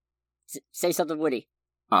Say something witty.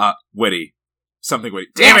 Witty. Something witty.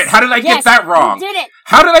 Damn it! How did I get that wrong? You did it!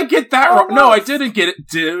 How did I get that wrong? No, I didn't get it.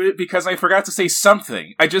 Did it because I forgot to say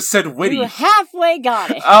something. I just said witty. You halfway got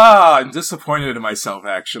it. I'm disappointed in myself,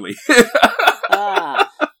 actually.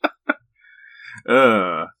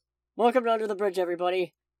 Welcome to Under the Bridge,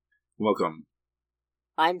 everybody. Welcome.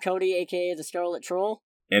 I'm Cody, aka the Scarlet Troll.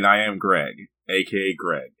 And I am Greg, aka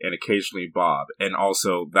Greg, and occasionally Bob, and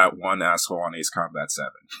also that one asshole on Ace Combat 7.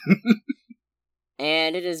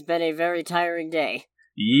 And it has been a very tiring day.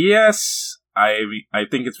 Yes, I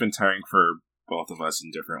think it's been tiring for both of us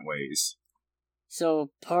in different ways.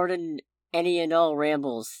 So, pardon any and all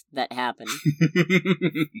rambles that happen.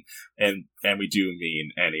 and we do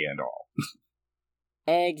mean any and all.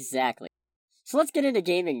 Exactly. So let's get into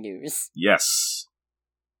gaming news. Yes.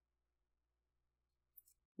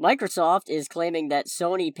 Microsoft is claiming that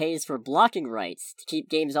Sony pays for blocking rights to keep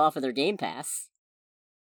games off of their Game Pass.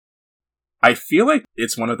 I feel like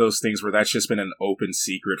it's one of those things where that's just been an open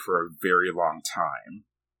secret for a very long time.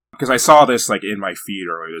 Because I saw this in my feed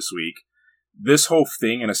earlier this week. This whole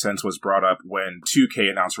thing, in a sense, was brought up when 2K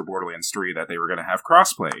announced for Borderlands 3 that they were going to have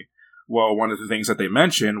crossplay. Well, one of the things that they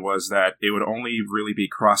mentioned was that it would only really be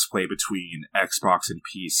crossplay between Xbox and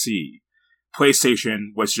PC.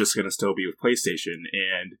 PlayStation was just going to still be with PlayStation,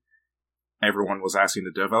 and everyone was asking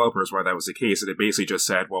the developers why that was the case, and it basically just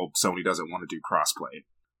said, well, Sony doesn't want to do crossplay.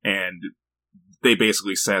 And they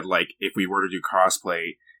basically said, if we were to do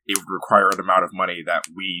crossplay, it would require an amount of money that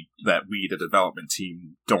we, the development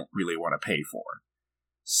team, don't really want to pay for.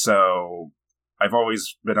 So, I've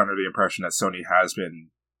always been under the impression that Sony has been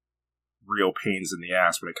real pains in the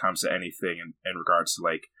ass when it comes to anything in regards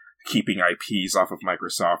to, keeping IPs off of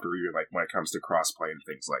Microsoft, or even, when it comes to crossplay and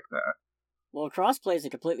things like that. Well, crossplay is a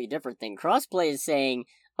completely different thing. Crossplay is saying,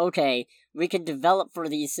 okay, we can develop for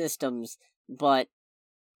these systems, but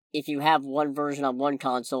if you have one version on one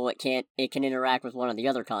console, it can interact with one on the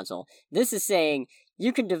other console. This is saying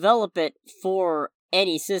you can develop it for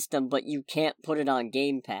any system, but you can't put it on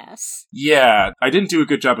Game Pass. Yeah, I didn't do a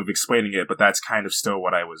good job of explaining it, but that's kind of still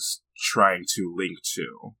what I was trying to link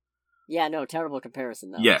to. Yeah, no, terrible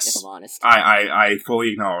comparison, though, yes, if I'm honest. I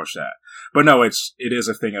fully acknowledge that. But no, it is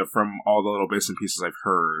a thing from all the little bits and pieces I've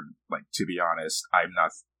heard, to be honest, I'm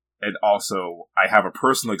not... And also, I have a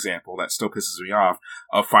personal example that still pisses me off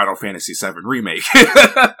of Final Fantasy VII Remake.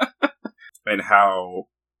 And how,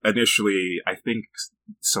 initially, I think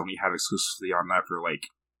Sony had exclusively on that for,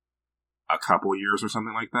 a couple years or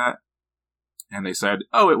something like that. And they said,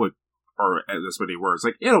 it would, or as many words,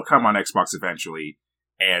 it'll come on Xbox eventually,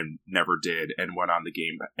 and never did, and went on the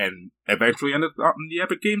game, and eventually ended up on the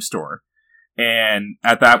Epic Game Store. And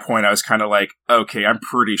at that point, I was kind of okay, I'm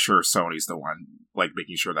pretty sure Sony's the one,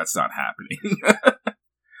 making sure that's not happening.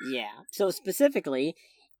 Yeah. So specifically,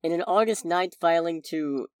 in an August 9th filing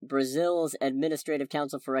to Brazil's Administrative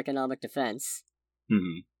Council for Economic Defense,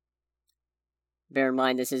 bear in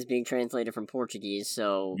mind this is being translated from Portuguese,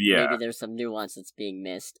 so maybe there's some nuance that's being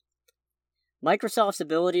missed. Microsoft's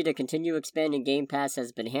ability to continue expanding Game Pass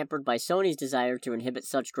has been hampered by Sony's desire to inhibit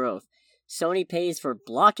such growth. Sony pays for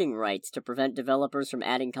blocking rights to prevent developers from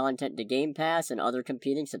adding content to Game Pass and other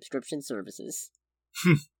competing subscription services.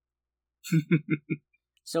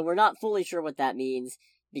 So we're not fully sure what that means,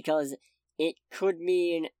 because it could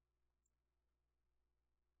mean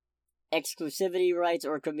exclusivity rights,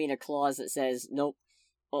 or it could mean a clause that says, nope,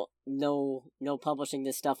 no publishing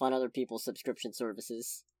this stuff on other people's subscription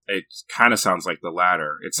services. It kind of sounds like the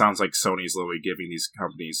latter. It sounds like Sony's literally giving these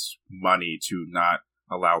companies money to not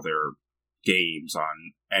allow their games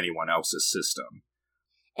on anyone else's system.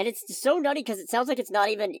 And it's so nutty because it sounds like it's not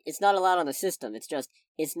allowed on the system.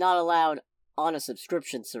 It's not allowed on a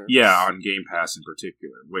subscription service. Yeah, on Game Pass in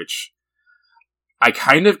particular, which I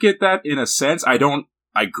kind of get that in a sense. I don't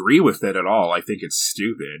agree with it at all. I think it's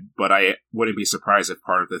stupid, but I wouldn't be surprised if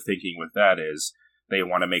part of the thinking with that is they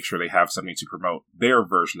want to make sure they have something to promote their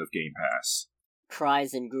version of Game Pass.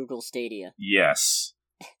 Cries in Google Stadia. Yes.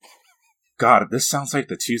 God, this sounds like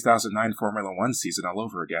the 2009 Formula One season all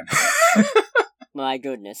over again. My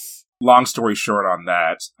goodness. Long story short on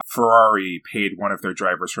that, Ferrari paid one of their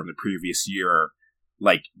drivers from the previous year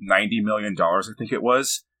 $90 million, I think it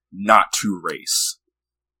was, not to race.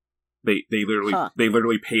 They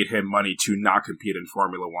literally paid him money to not compete in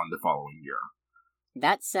Formula One the following year.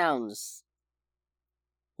 That sounds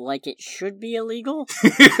like it should be illegal?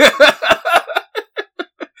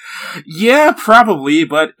 Yeah, probably,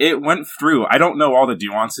 but it went through. I don't know all the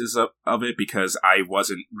nuances of it because I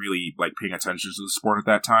wasn't really paying attention to the sport at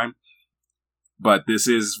that time. But this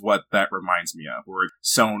is what that reminds me of. Where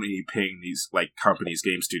Sony paying these companies,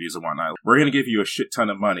 game studios and whatnot. We're going to give you a shit ton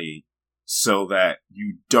of money so that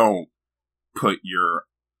you don't put your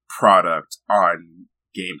product on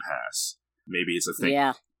Game Pass. Maybe it's a thing.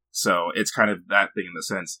 Yeah. So it's kind of that thing in the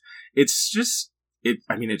sense. It's just, it's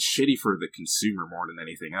shitty for the consumer more than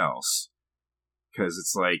anything else. Because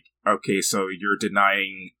it's like, okay, so you're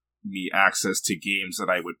denying me access to games that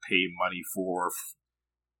I would pay money for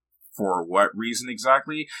what reason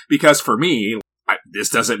exactly? Because for me, this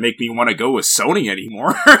doesn't make me want to go with Sony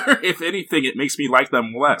anymore. If anything, it makes me like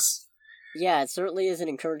them less. Yeah, it certainly isn't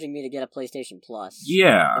encouraging me to get a PlayStation Plus.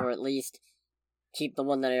 Yeah. Or at least keep the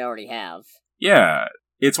one that I already have. Yeah.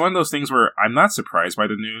 It's one of those things where I'm not surprised by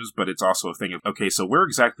the news, but it's also a thing of, okay, so where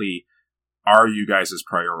exactly are you guys'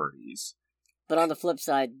 priorities? But on the flip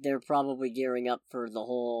side, they're probably gearing up for the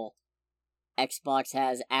whole Xbox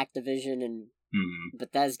has Activision and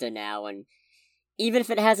Bethesda now, and even if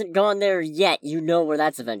it hasn't gone there yet, you know where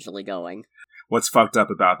that's eventually going. What's fucked up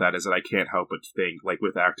about that is that I can't help but think, like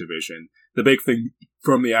with Activision, the big thing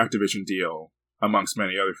from the Activision deal, amongst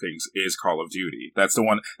many other things, is Call of Duty. That's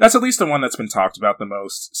at least the one that's been talked about the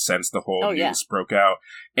most since the whole news broke out.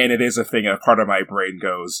 And it is a thing, a part of my brain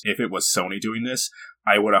goes, if it was Sony doing this,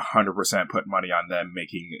 I would 100% put money on them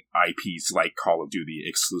making IPs like Call of Duty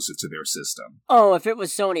exclusive to their system. Oh, if it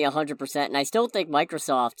was Sony, 100%, and I still think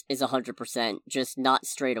Microsoft is 100%, just not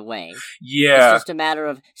straight away. Yeah. It's just a matter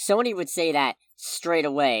of, Sony would say that straight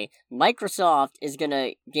away. Microsoft is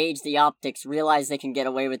gonna gauge the optics, realize they can get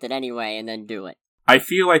away with it anyway, and then do it. I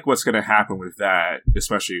feel like what's gonna happen with that,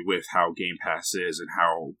 especially with how Game Pass is and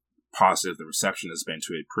how positive the reception has been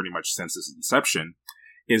to it pretty much since its inception,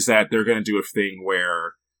 is that they're going to do a thing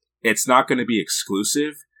where it's not going to be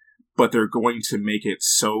exclusive, but they're going to make it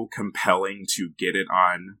so compelling to get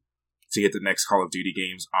the next Call of Duty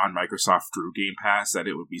games on Microsoft through Game Pass that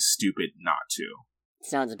it would be stupid not to.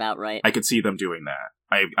 Sounds about right. I could see them doing that.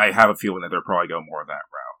 I have a feeling that they'll probably go more that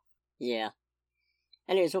route. Yeah.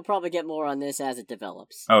 Anyways, we'll probably get more on this as it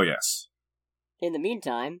develops. Oh, yes. In the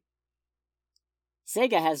meantime,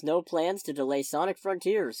 Sega has no plans to delay Sonic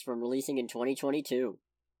Frontiers from releasing in 2022.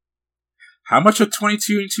 How much of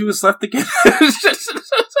 2022 is left again?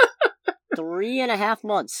 3.5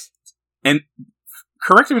 months. And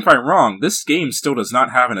correct me if I'm wrong, this game still does not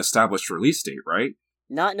have an established release date, right?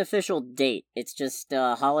 Not an official date. It's just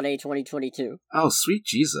holiday 2022. Oh, sweet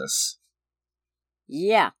Jesus.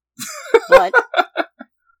 Yeah. But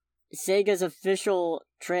Sega's official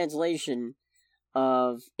translation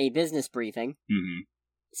of a business briefing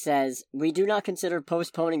says, "We do not consider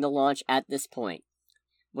postponing the launch at this point.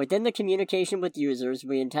 Within the communication with users,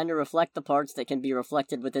 we intend to reflect the parts that can be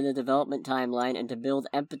reflected within the development timeline and to build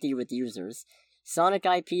empathy with users. Sonic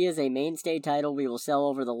IP is a mainstay title we will sell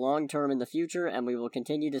over the long term in the future, and we will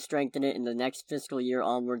continue to strengthen it in the next fiscal year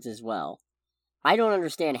onwards as well." I don't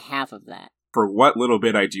understand half of that. For what little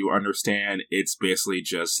bit I do understand, it's basically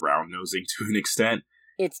just round-nosing to an extent.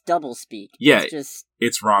 It's doublespeak. Yeah,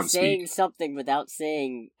 it's Ron saying speak. something without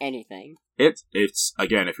saying anything. It's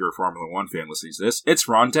again, if you're a Formula One fan listening to this, it's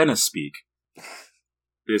Ron Dennis speak.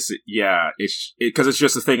 Because it's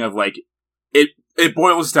just a thing of like, it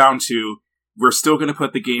boils down to, we're still going to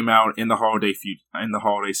put the game out in the holiday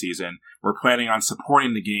season. We're planning on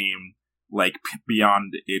supporting the game like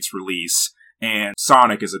beyond its release, and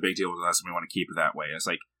Sonic is a big deal with us, and we want to keep it that way. And it's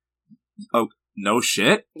like, oh, no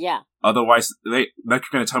shit? Yeah. Otherwise, they're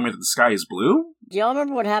going to tell me that the sky is blue? Do y'all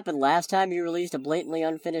remember what happened last time you released a blatantly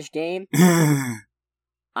unfinished game?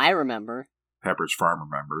 I remember. Pepperidge Farm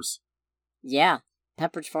remembers. Yeah.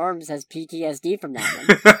 Pepperidge Farms has PTSD from that one.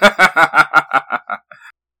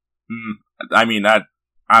 I mean, that,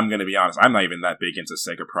 I'm going to be honest, I'm not even that big into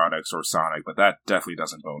Sega products or Sonic, but that definitely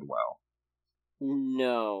doesn't bode well.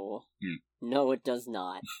 No. No, it does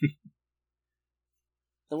not.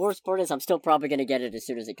 The worst part is I'm still probably going to get it as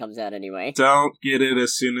soon as it comes out anyway. Don't get it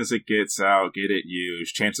as soon as it gets out. Get it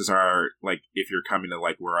used. Chances are, like, if you're coming to,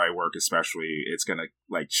 like, where I work especially, it's going to,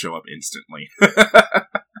 like, show up instantly.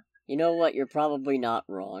 You know what? You're probably not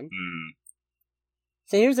wrong.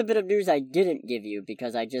 So here's a bit of news I didn't give you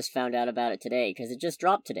because I just found out about it today, because it just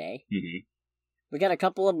dropped today. We got a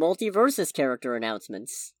couple of Multiversus character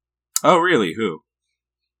announcements. Oh, really? Who?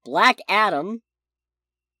 Black Adam.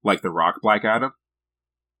 Like the Rock Black Adam?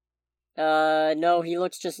 No, he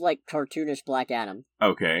looks just like cartoonish Black Adam.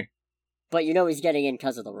 Okay. But you know he's getting in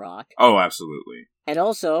because of The Rock. Oh, absolutely. And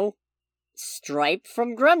also, Stripe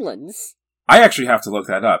from Gremlins. I actually have to look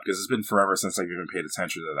that up, because it's been forever since I've even paid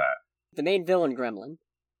attention to that. The main villain Gremlin.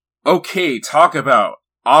 Okay, talk about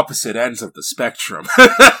opposite ends of the spectrum.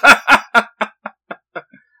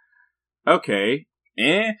 Okay.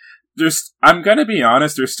 I'm gonna be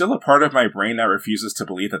honest, there's still a part of my brain that refuses to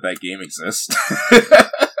believe that game exists.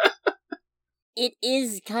 it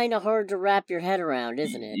is kind of hard to wrap your head around,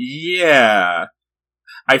 isn't it? Yeah.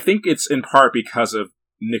 I think it's in part because of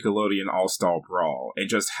Nickelodeon All-Star Brawl, and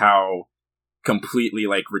just how completely,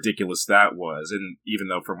 ridiculous that was, and even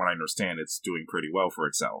though, from what I understand, it's doing pretty well for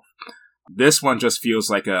itself. This one just feels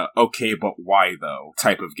like a, okay, but why, though,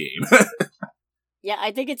 type of game. Yeah,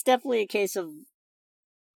 I think it's definitely a case of...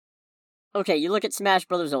 Okay, you look at Smash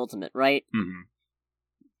Bros. Ultimate, right? Mm-hmm.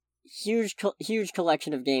 Huge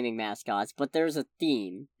collection of gaming mascots, but there's a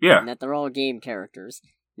theme. Yeah. And that they're all game characters.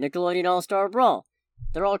 Nickelodeon All-Star Brawl.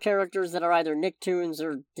 They're all characters that are either Nicktoons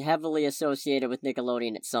or heavily associated with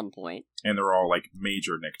Nickelodeon at some point. And they're all,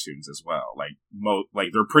 major Nicktoons as well.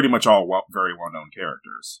 They're pretty much all very well-known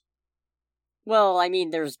characters. Well, I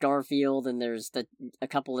mean, there's Garfield, and there's a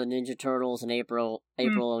couple of Ninja Turtles, and April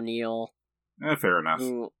O'Neil. Fair enough.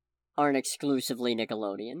 Who aren't exclusively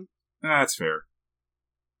Nickelodeon. That's fair.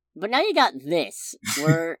 But now you got this,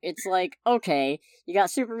 where it's okay, you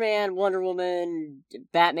got Superman, Wonder Woman,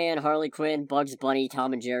 Batman, Harley Quinn, Bugs Bunny,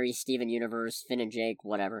 Tom and Jerry, Steven Universe, Finn and Jake,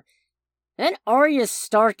 whatever. And then Arya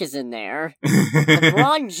Stark is in there,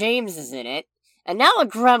 LeBron James is in it, and now a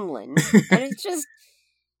gremlin, and it's just...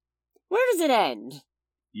 Where does it end?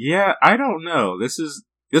 Yeah, I don't know. This is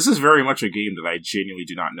very much a game that I genuinely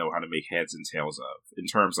do not know how to make heads and tails of, in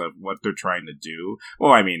terms of what they're trying to do.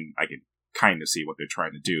 Well, I mean, I can kind of see what they're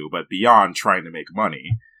trying to do, but beyond trying to make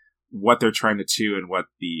money, what they're trying to do and what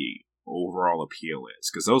the overall appeal is,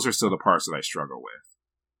 because those are still the parts that I struggle with.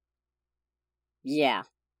 Yeah.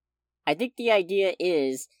 I think the idea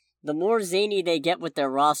is, the more zany they get with their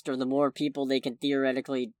roster, the more people they can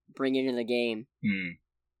theoretically bring into the game.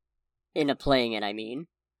 Into playing it, I mean.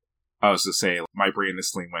 I was to say, my brain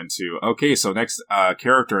instantly went to, okay, so next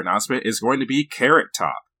character announcement is going to be Carrot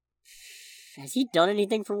Top. Has he done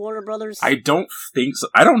anything for Warner Brothers? I don't think so.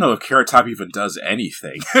 I don't know if Carrot Top even does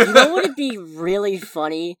anything. You know what would be really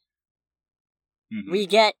funny? Mm-hmm. We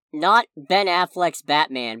get not Ben Affleck's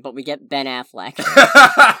Batman, but we get Ben Affleck.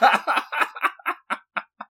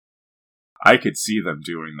 I could see them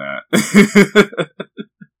doing that.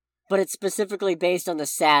 But it's specifically based on the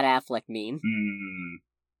sad Affleck meme.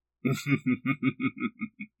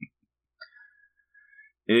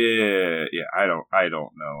 Yeah, I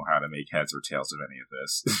don't know how to make heads or tails of any of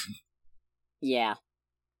this. Yeah.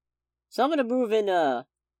 So I'm gonna move in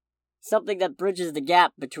something that bridges the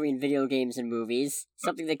gap between video games and movies.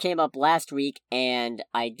 Something that came up last week, and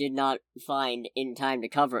I did not find in time to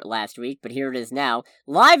cover it last week, but here it is now.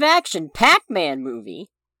 Live-action Pac-Man movie.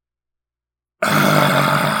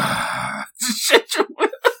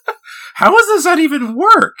 How does that even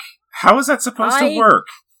work? How is that supposed to work?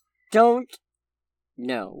 Don't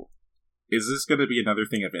know. Is this going to be another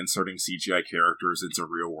thing of inserting CGI characters into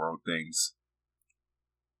real-world things?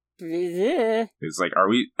 It's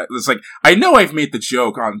I know I've made the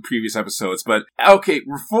joke on previous episodes, but okay,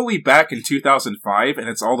 we're fully back in 2005, and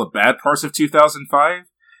it's all the bad parts of 2005.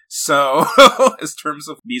 So, as terms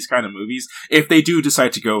of these kind of movies, if they do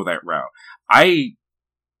decide to go that route,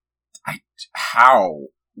 how?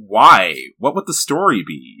 Why? What would the story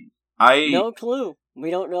be? No clue. We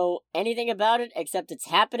don't know anything about it, except it's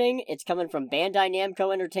happening, it's coming from Bandai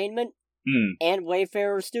Namco Entertainment, and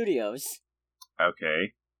Wayfarer Studios.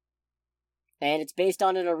 Okay. And it's based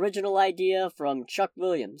on an original idea from Chuck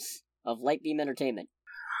Williams of Lightbeam Entertainment.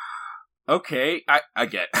 Okay, I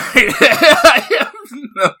get I have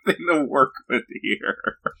nothing to work with here.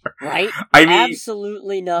 Right? I mean,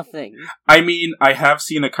 absolutely nothing. I mean, I have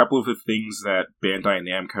seen a couple of the things that Bandai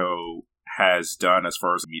Namco has done as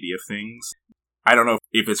far as media things. I don't know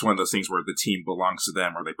if it's one of those things where the team belongs to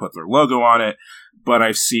them or they put their logo on it, but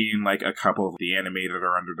I've seen a couple of the anime that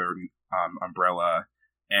are under their umbrella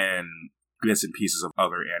and bits and pieces of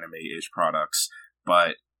other anime-ish products.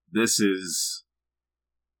 But this is...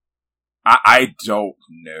 I don't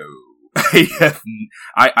know.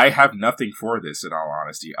 I have nothing for this, in all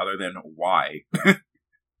honesty, other than why.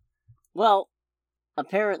 Well,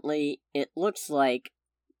 apparently, it looks like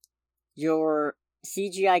your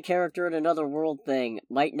CGI character in Another World thing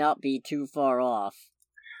might not be too far off.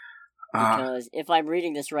 Because if I'm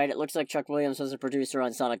reading this right, it looks like Chuck Williams was a producer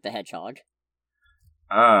on Sonic the Hedgehog.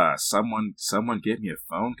 Someone give me a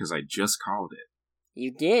phone, because I just called it.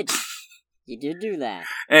 You did. You did do that.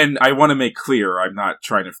 And I want to make clear, I'm not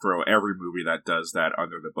trying to throw every movie that does that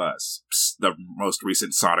under the bus. The most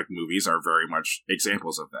recent Sonic movies are very much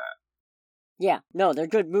examples of that. Yeah, no, they're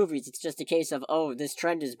good movies. It's just a case of, oh, this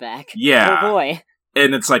trend is back. Yeah. Oh boy.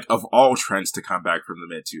 And it's of all trends to come back from the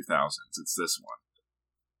mid-2000s, it's this one.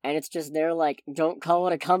 And it's just, they're don't call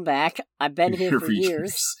it a comeback. I've been here for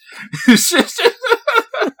years.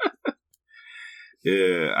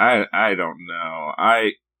 I don't know.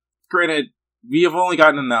 Granted, we have only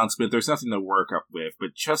gotten an announcement. There's nothing to work up with,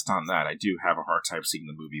 but just on that, I do have a hard time seeing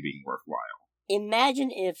the movie being worthwhile.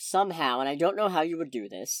 Imagine if somehow, and I don't know how you would do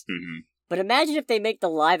this, Mm-hmm. but imagine if they make the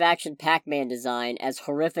live-action Pac-Man design as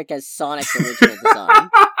horrific as Sonic's original design.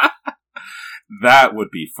 That would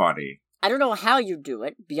be funny. I don't know how you do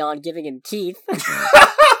it, beyond giving him teeth.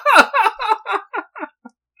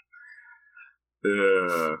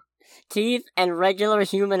 Teeth and regular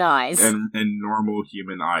human eyes. And normal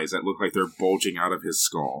human eyes that look like they're bulging out of his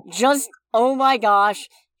skull. Just, oh my gosh,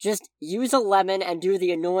 just use a lemon and do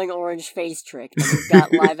the annoying orange face trick, and you've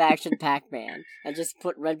got live-action Pac-Man. And just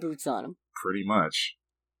put red boots on him. Pretty much.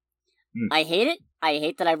 I hate it. I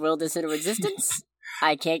hate that I willed this into existence.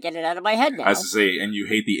 I can't get it out of my head now. As to say, and you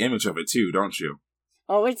hate the image of it too, don't you?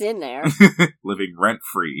 Oh, it's in there. Living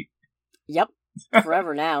rent-free. Yep.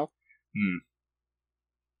 Forever now.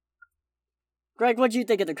 Greg, what'd you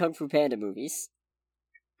think of the Kung Fu Panda movies?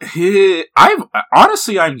 I'm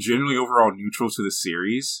generally overall neutral to the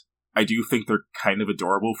series. I do think they're kind of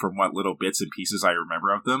adorable from what little bits and pieces I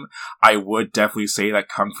remember of them. I would definitely say that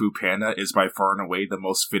Kung Fu Panda is by far and away the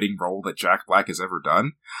most fitting role that Jack Black has ever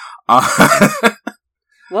done.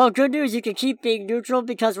 Well, good news, you can keep being neutral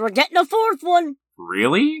because we're getting a fourth one!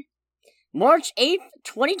 Really? March 8th,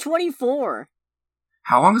 2024.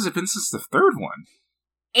 How long has it been since the third one?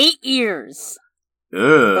 8 years! Ugh.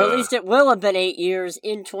 Or at least it will have been 8 years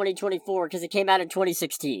in 2024, because it came out in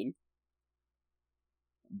 2016.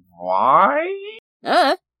 Why?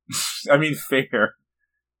 I mean, fair.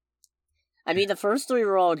 I mean, the first 3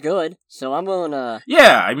 were all good, so I'm willing to...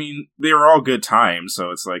 Yeah, I mean, they were all good times, so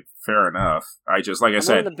it's, like, fair enough. I'm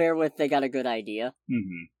willing to bear with they got a good idea.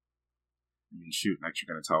 Mm-hmm. I mean, shoot, next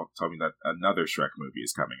you're gonna tell me that another Shrek movie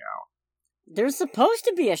is coming out. There's supposed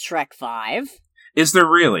to be a Shrek 5. Is there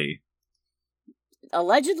really?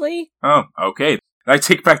 Allegedly. Oh, okay. I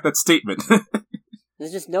take back that statement.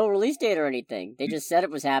 There's just no release date or anything. They just said it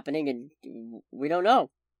was happening, and we don't know.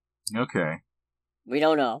 Okay. We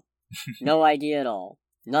don't know. No idea at all.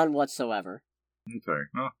 None whatsoever. Okay.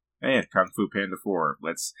 Well, hey, Kung Fu Panda 4.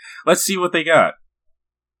 Let's see what they got.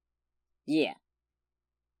 Yeah.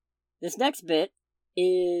 This next bit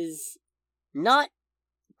is not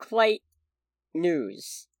quite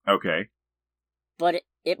news. Okay. But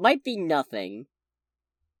it might be nothing,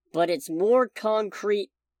 but it's more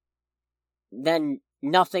concrete than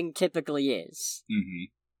nothing typically is. Mm-hmm.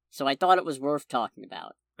 So I thought it was worth talking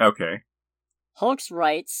about. Okay. Hulk's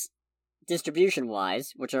rights,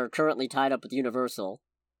 distribution-wise, which are currently tied up with Universal,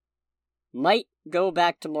 might go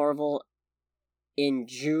back to Marvel in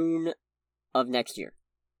June of next year.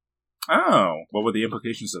 Oh, what would the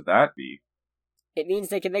implications of that be? It means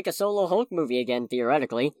they can make a solo Hulk movie again,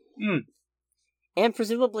 theoretically. And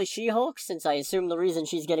presumably She-Hulk, since I assume the reason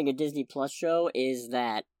she's getting a Disney Plus show is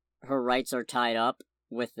that her rights are tied up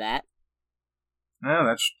with that. Yeah,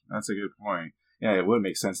 that's a good point. Yeah, it would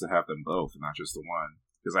make sense to have them both, not just the one.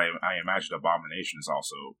 Because I imagine Abomination is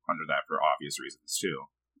also under that for obvious reasons, too.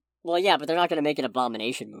 Well, yeah, but they're not going to make an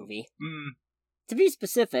Abomination movie. To be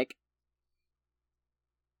specific,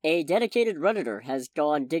 a dedicated Redditor has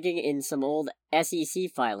gone digging in some old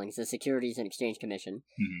SEC filings, the Securities and Exchange Commission,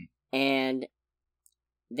 and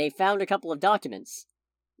they found a couple of documents.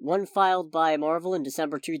 One filed by Marvel in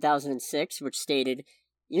December 2006, which stated,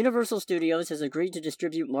 Universal Studios has agreed to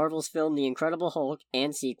distribute Marvel's film The Incredible Hulk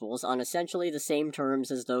and sequels on essentially the same terms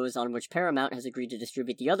as those on which Paramount has agreed to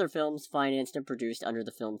distribute the other films financed and produced under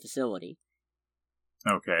the film facility.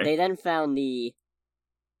 Okay. They then found the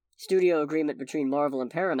studio agreement between Marvel and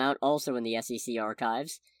Paramount also in the SEC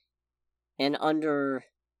archives, and under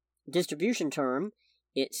distribution term,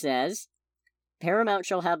 it says, Paramount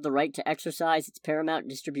shall have the right to exercise its Paramount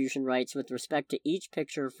distribution rights with respect to each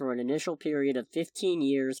picture for an initial period of 15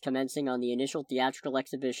 years commencing on the initial theatrical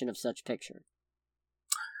exhibition of such picture.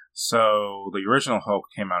 So, the original Hulk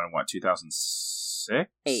came out in what, 2006?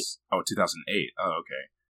 8. Oh, 2008. Oh, okay.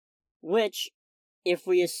 Which, if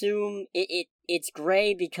we assume it's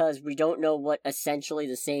gray because we don't know what essentially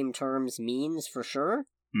the same terms means for sure.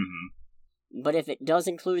 But if it does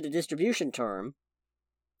include the distribution term,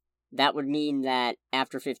 that would mean that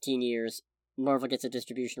after 15 years, Marvel gets the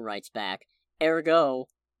distribution rights back. Ergo,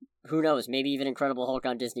 who knows? Maybe even Incredible Hulk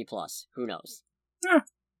on Disney Plus. Who knows?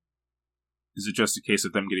 Is it just a case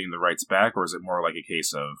of them getting the rights back, or is it more like a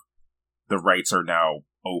case of the rights are now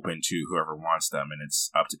open to whoever wants them, and it's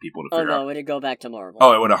up to people to figure out? Oh, no, it'd go back to Marvel.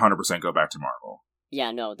 Oh, it would 100% go back to Marvel.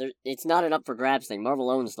 Yeah, no, it's not an up-for-grabs thing. Marvel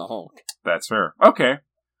owns the Hulk. That's fair. Okay.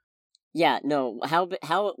 Yeah, no, how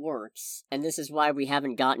it works, and this is why we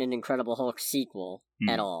haven't gotten an Incredible Hulk sequel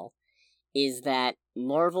at all, is that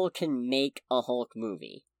Marvel can make a Hulk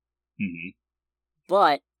movie. Mm-hmm.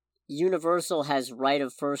 But Universal has right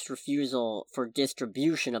of first refusal for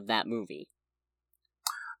distribution of that movie.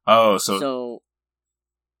 Oh, so...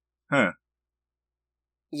 Huh.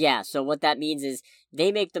 Yeah, so what that means is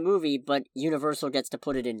they make the movie, but Universal gets to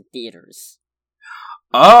put it in theaters.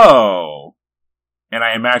 Oh! And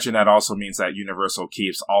I imagine that also means that Universal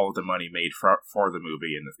keeps all of the money made for the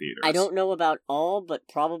movie in the theaters. I don't know about all, but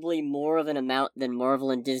probably more of an amount than Marvel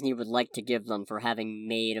and Disney would like to give them for having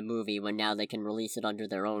made a movie when now they can release it under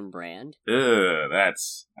their own brand. Ugh,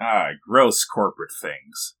 that's... gross corporate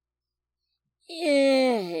things.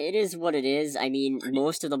 It is what it is. I mean,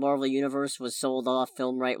 most of the Marvel Universe was sold off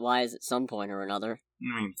film right-wise at some point or another.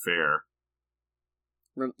 I mean, fair.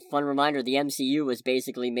 Fun reminder, the MCU was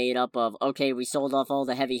basically made up of, okay, we sold off all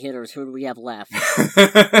the heavy hitters, who do we have left?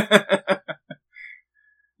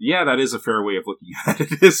 Yeah, that is a fair way of looking at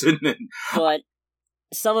it, isn't it? But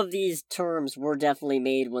some of these terms were definitely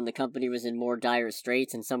made when the company was in more dire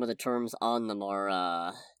straits, and some of the terms on them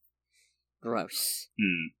are, gross.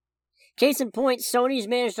 Case in point, Sony's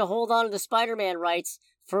managed to hold on to the Spider-Man rights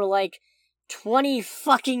for, 20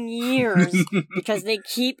 fucking years because they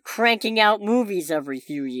keep cranking out movies every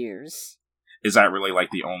few years. Is that really,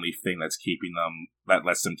 the only thing that's keeping them, that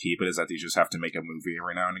lets them keep it, is that they just have to make a movie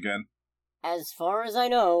every now and again? As far as I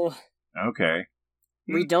know. Okay.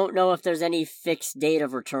 We don't know if there's any fixed date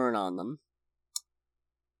of return on them.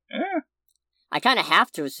 I kind of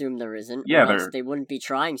have to assume there isn't, or else they wouldn't be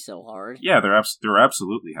trying so hard. Yeah, there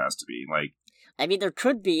absolutely has to be, I mean, there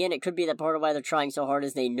could be, and it could be that part of why they're trying so hard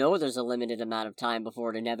is they know there's a limited amount of time before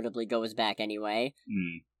it inevitably goes back anyway.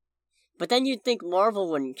 But then you'd think Marvel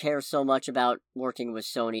wouldn't care so much about working with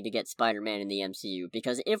Sony to get Spider-Man in the MCU,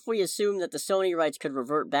 because if we assume that the Sony rights could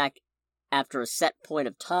revert back after a set point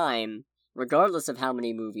of time, regardless of how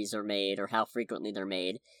many movies are made or how frequently they're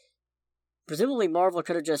made, presumably Marvel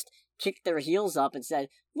could have just kicked their heels up and said,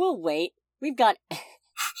 we'll wait, we've got...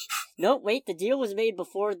 No, wait, the deal was made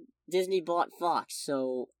before Disney bought Fox,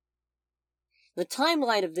 so... The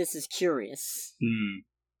timeline of this is curious.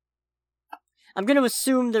 I'm gonna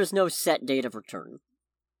assume there's no set date of return.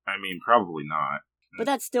 I mean, probably not. But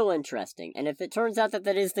that's still interesting, and if it turns out that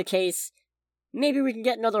is the case, maybe we can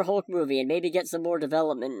get another Hulk movie and maybe get some more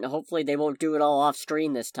development, and hopefully they won't do it all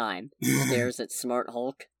off-screen this time. Stares at Smart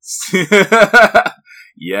Hulk.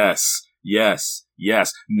 Yes.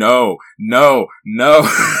 No.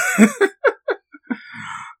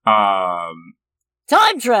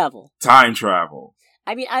 Time travel!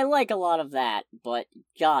 I mean, I like a lot of that, but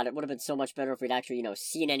God, it would have been so much better if we'd actually,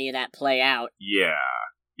 seen any of that play out. Yeah,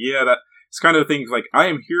 it's kind of the thing, I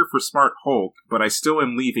am here for Smart Hulk, but I still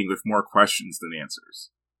am leaving with more questions than answers.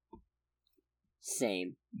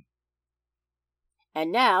 Same.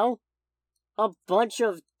 And now, a bunch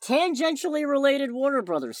of tangentially related Warner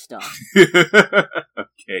Brothers stuff.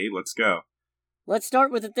 Okay, let's go. Let's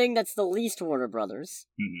start with the thing that's the least Warner Brothers.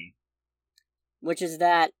 Which is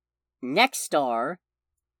that Nexstar,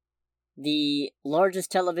 the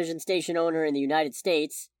largest television station owner in the United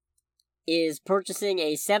States, is purchasing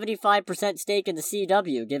a 75% stake in the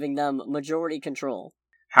CW, giving them majority control.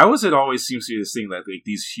 How is it always seems to be this thing that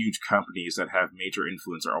these huge companies that have major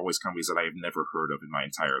influence are always companies that I have never heard of in my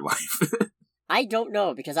entire life? I don't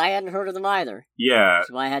know, because I hadn't heard of them either. Yeah.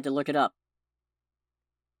 So I had to look it up.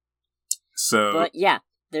 But yeah,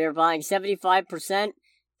 they're buying 75%.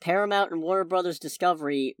 Paramount and Warner Brothers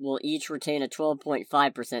Discovery will each retain a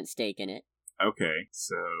 12.5% stake in it. Okay,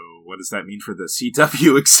 so what does that mean for the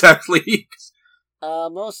CW exactly?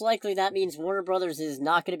 Most likely that means Warner Brothers is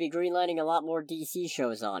not going to be greenlighting a lot more DC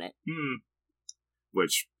shows on it.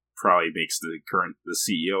 Which probably makes the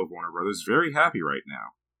CEO of Warner Brothers very happy right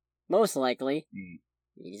now. Most likely.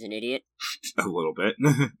 He's an idiot. A little bit.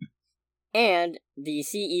 And the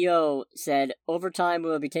CEO said, over time we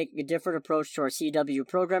will be taking a different approach to our CW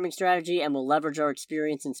programming strategy and will leverage our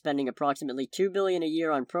experience in spending approximately $2 billion a year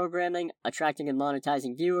on programming, attracting and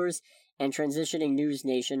monetizing viewers, and transitioning News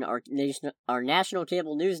Nation, our national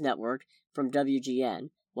cable news network, from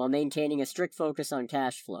WGN, while maintaining a strict focus on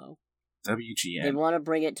cash flow. WGN? They want to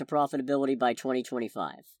bring it to profitability by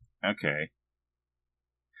 2025. Okay.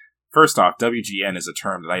 First off, WGN is a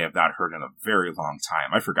term that I have not heard in a very long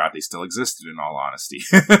time. I forgot they still existed, in all honesty.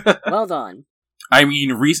 Well done. I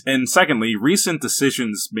mean, and secondly, recent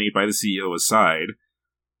decisions made by the CEO aside,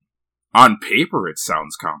 on paper it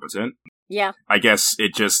sounds competent. Yeah. I guess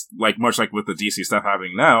it just, much like with the DC stuff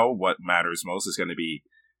happening now, what matters most is going to be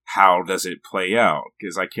how does it play out?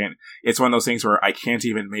 Because it's one of those things where I can't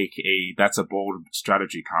even make that's a bold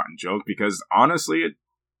strategy cotton joke, because honestly, it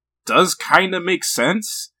does kind of make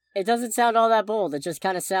sense. It doesn't sound all that bold. It just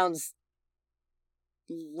kind of sounds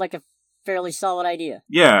like a fairly solid idea.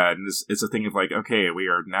 Yeah, and it's a thing of like, okay, we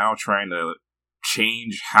are now trying to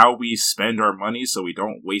change how we spend our money so we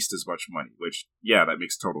don't waste as much money, which, yeah, that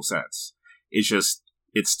makes total sense. It's just,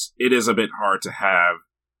 it is a bit hard to have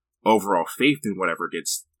overall faith in whatever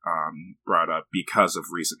gets brought up because of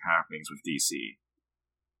recent happenings with DC.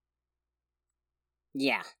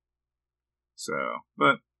 Yeah. So,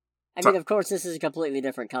 but... I mean, of course, this is a completely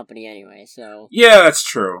different company anyway, so... Yeah, that's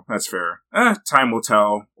true. That's fair. Time will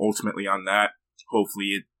tell, ultimately, on that.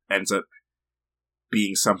 Hopefully it ends up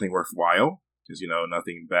being something worthwhile, because,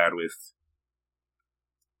 nothing bad with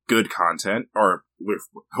good content, or with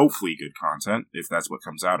hopefully good content, if that's what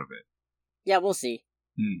comes out of it. Yeah, we'll see.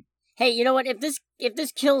 Hey, you know what? If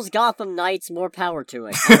this kills Gotham Knights, more power to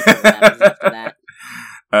it. I don't know what happens after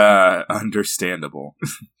that. Understandable.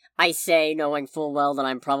 I say, knowing full well that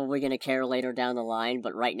I'm probably going to care later down the line,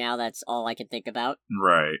 but right now that's all I can think about.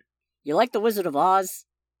 Right. You like The Wizard of Oz?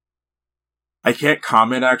 I can't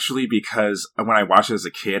comment, actually, because when I watched it as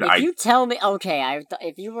a kid, If you tell me... Okay,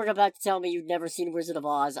 if you were about to tell me you'd never seen Wizard of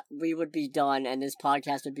Oz, we would be done, and this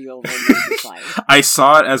podcast would be over, and you would be fired. I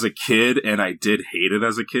saw it as a kid, and I did hate it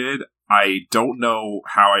as a kid. I don't know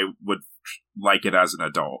how I would like it as an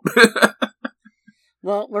adult.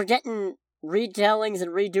 Well, we're getting retellings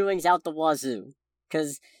and redoings out the wazoo.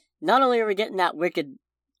 Because not only are we getting that wicked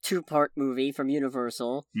 2-part movie from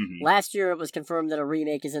Universal, last year it was confirmed that a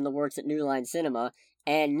remake is in the works at New Line Cinema,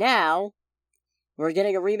 and now we're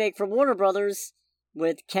getting a remake from Warner Brothers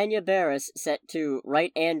with Kenya Barris set to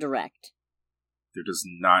write and direct. There does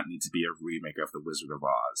not need to be a remake of The Wizard of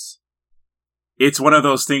Oz. It's one of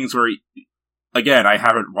those things where... Again, I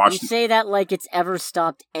haven't watched... You say that like it's ever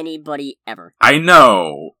stopped anybody ever. I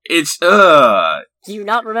know. It's, Do you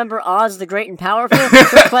not remember Oz the Great and Powerful?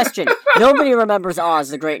 Good question. Nobody remembers Oz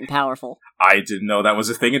the Great and Powerful. I didn't know that was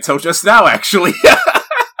a thing until just now, actually.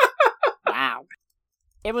 Wow.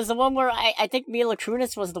 It was the one where I think Mila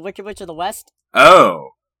Kunis was the Wicked Witch of the West.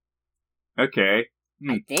 Oh. Okay.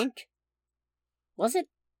 I think. Was it?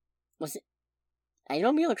 I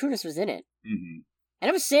know Mila Kunis was in it. Mm-hmm. And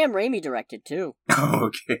it was Sam Raimi directed, too. Oh,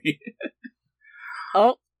 okay.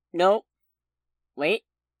 Oh, no. Wait.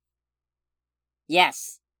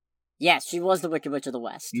 Yes. Yes, she was the Wicked Witch of the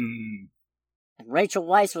West. And Rachel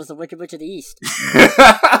Weisz was the Wicked Witch of the East.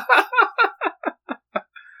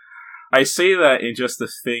 I say that in just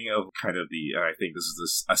the thing of kind of I think this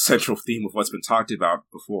is a central theme of what's been talked about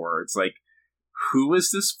before. It's like, who is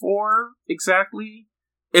this for, exactly?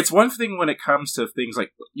 It's one thing when it comes to things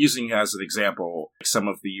like, using as an example, some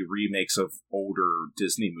of the remakes of older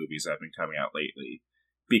Disney movies that have been coming out lately.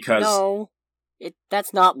 Because... No,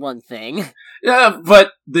 that's not one thing. Yeah,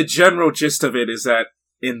 but the general gist of it is that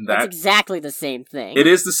in that... It's exactly the same thing. It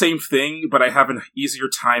is the same thing, but I have an easier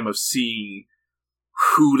time of seeing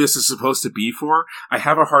who this is supposed to be for. I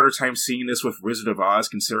have a harder time seeing this with Wizard of Oz,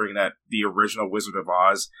 considering that the original Wizard of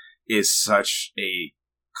Oz is such a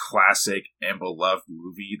classic and beloved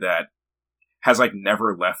movie that has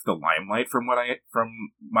never left the limelight from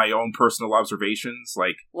my own personal observations.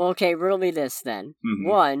 Well, okay, riddle me this then.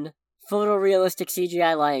 1, photorealistic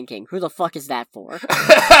CGI Lion King. Who the fuck is that for?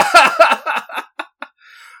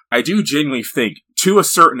 I do genuinely think, to a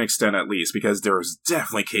certain extent at least, because there's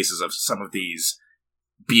definitely cases of some of these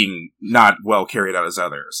being not well carried out as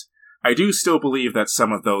others. I do still believe that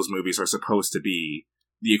some of those movies are supposed to be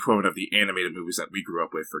the equivalent of the animated movies that we grew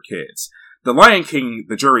up with for kids. The Lion King,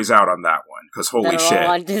 the jury's out on that one, because holy shit. They're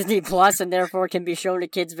all on Disney Plus and therefore can be shown to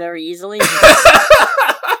kids very easily.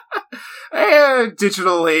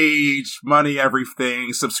 Digital age, money,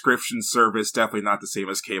 everything, subscription service, definitely not the same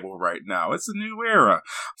as cable right now. It's a new era.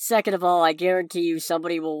 Second of all, I guarantee you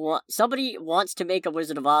somebody wants to make a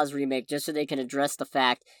Wizard of Oz remake just so they can address the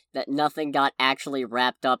fact that nothing got actually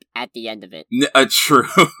wrapped up at the end of it. True.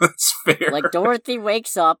 That's fair. Dorothy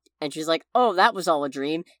wakes up and she's like, oh, that was all a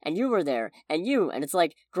dream, and you were there, and it's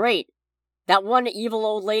like, great. That one evil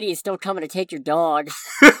old lady is still coming to take your dog.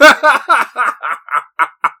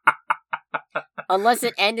 Unless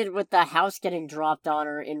it ended with the house getting dropped on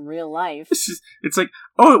her in real life. It's like,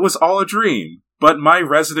 oh, it was all a dream, but my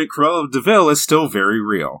resident Cruella of DeVille is still very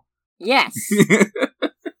real. Yes.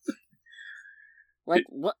 What?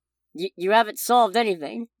 You haven't solved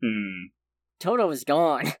anything. Toto is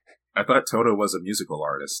gone. I thought Toto was a musical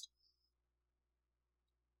artist.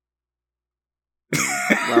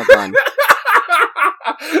 Well done.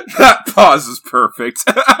 That pause is perfect.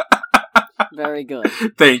 Very good.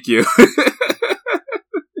 Thank you.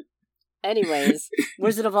 Anyways,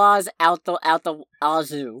 Wizard of Oz out the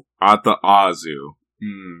Azu. Out the Azu.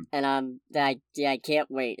 And I can't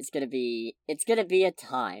wait. It's gonna be a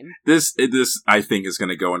time. This I think is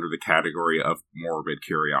gonna go under the category of morbid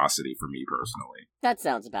curiosity for me personally. That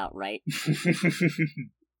sounds about right.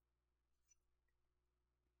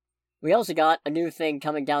 We also got a new thing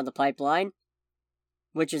coming down the pipeline,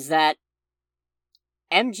 which is that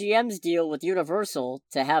MGM's deal with Universal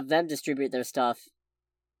to have them distribute their stuff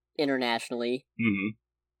internationally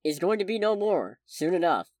is going to be no more soon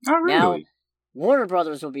enough. Oh, really? Now, Warner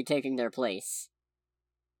Brothers will be taking their place.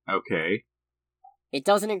 Okay. It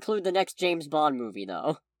doesn't include the next James Bond movie,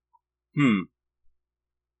 though.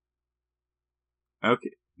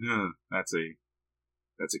 Okay. That's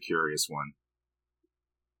a curious one.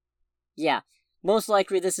 Yeah. Most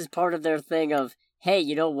likely this is part of their thing of, hey,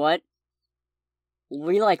 you know what?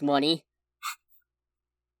 We like money.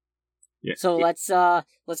 Yeah. So let's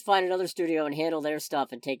find another studio and handle their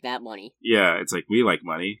stuff and take that money. Yeah, it's like, we like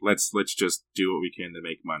money. Let's just do what we can to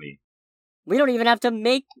make money. We don't even have to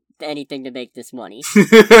make anything to make this money. We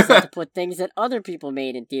just have to put things that other people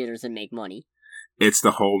made in theaters and make money. It's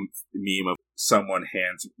the whole meme of someone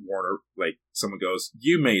hands Warner, like, someone goes,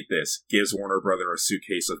 you made this, gives Warner Brother a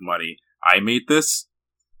suitcase of money. I made this.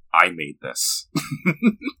 I made this.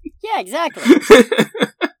 Yeah, exactly.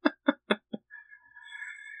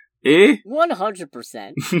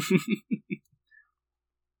 100%.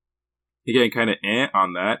 Again, kind of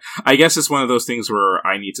on that. I guess it's one of those things where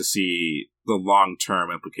I need to see the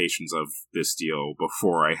long-term implications of this deal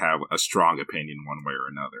before I have a strong opinion one way or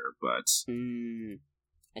another, but...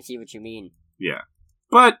 I see what you mean. Yeah.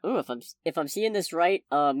 But... Ooh, if I'm seeing this right,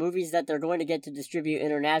 movies that they're going to get to distribute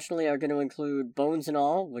internationally are going to include Bones and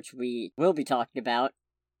All, which we will be talking about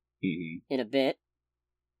in a bit,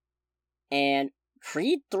 and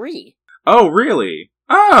Creed 3. Oh, really?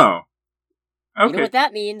 Oh! Okay. You know what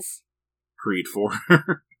that means? Creed 4.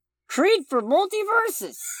 Creed for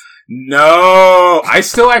Multiversus! No! I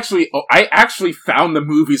actually found the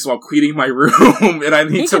movies while cleaning my room, and I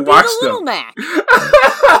need to watch them. Little Mac.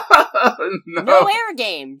 No air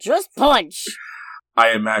game, just punch!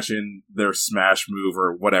 I imagine their smash move,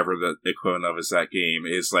 or whatever the equivalent of is that game,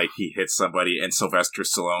 is like he hits somebody and Sylvester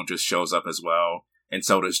Stallone just shows up as well. And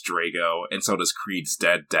so does Drago, and so does Creed's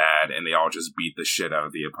dead dad, and they all just beat the shit out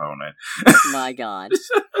of the opponent. My god.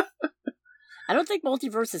 I don't think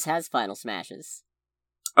Multiversus has final smashes.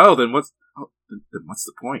 Oh, then what's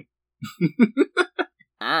the point?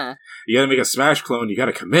 You gotta make a Smash clone, you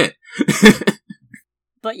gotta commit.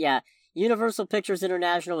 But yeah, Universal Pictures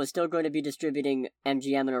International is still going to be distributing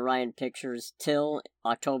MGM and Orion Pictures till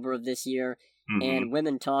October of this year, and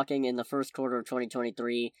Women Talking in the first quarter of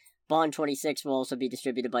 2023. Bond 26 will also be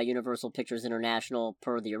distributed by Universal Pictures International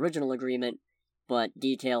per the original agreement, but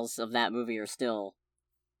details of that movie are still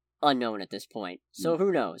unknown at this point. So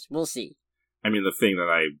who knows? We'll see. I mean, the thing that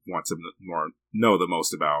I want to know the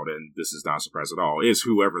most about, and this is not a surprise at all, is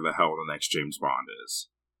whoever the hell the next James Bond is.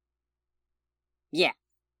 Yeah.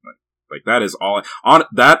 Like that is all.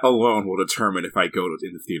 That alone will determine if I go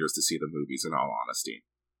in the theaters to see the movies, in all honesty.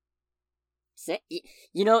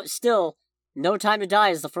 You know, still... No Time to Die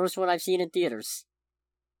is the first one I've seen in theaters.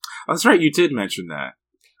 Oh, that's right, you did mention that.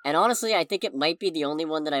 And honestly, I think it might be the only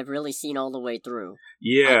one that I've really seen all the way through.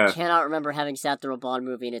 Yeah. I cannot remember having sat through a Bond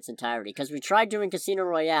movie in its entirety, because we tried doing Casino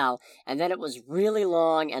Royale, and then it was really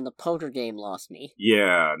long, and the poker game lost me.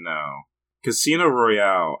 Yeah, no. Casino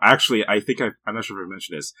Royale, actually, I think I'm not sure if I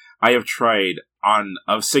mentioned this, I have tried on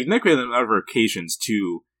a significant number of occasions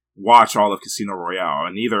to watch all of Casino Royale,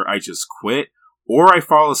 and either I just quit, or I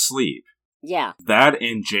fall asleep. Yeah. That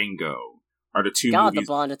and Django are the two movies...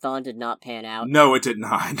 the Bondathon did not pan out. No, it did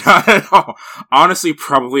not. Not at all. Honestly,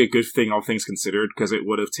 probably a good thing, all things considered, because it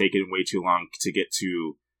would have taken way too long to get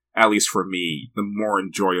to, at least for me, the more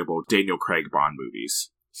enjoyable Daniel Craig Bond movies.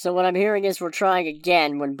 So what I'm hearing is we're trying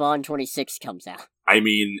again when Bond 26 comes out. I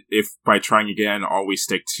mean, if by trying again, all we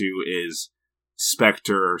stick to is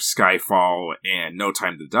Spectre, Skyfall, and No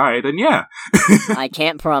Time to Die, then yeah. I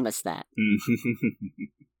can't promise that.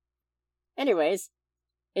 Anyways,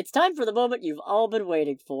 it's time for the moment you've all been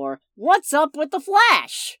waiting for. What's up with the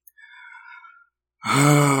Flash?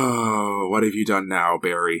 Oh, what have you done now,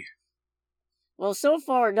 Barry? Well, so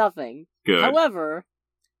far, nothing. Good. However,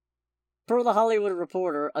 per the Hollywood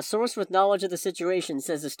Reporter, a source with knowledge of the situation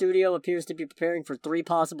says the studio appears to be preparing for 3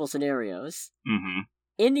 possible scenarios.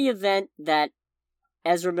 In the event that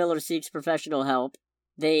Ezra Miller seeks professional help,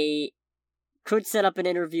 they could set up an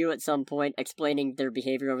interview at some point explaining their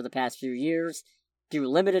behavior over the past few years, do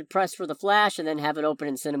limited press for The Flash, and then have it open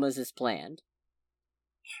in cinemas as planned.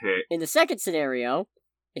 Okay. In the second scenario,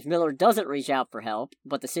 if Miller doesn't reach out for help,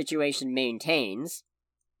 but the situation maintains,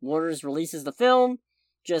 Warner's releases the film,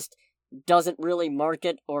 just doesn't really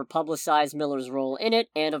market or publicize Miller's role in it,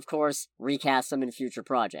 and of course, recast him in future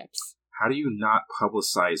projects. How do you not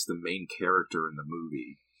publicize the main character in the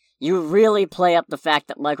movie? You really play up the fact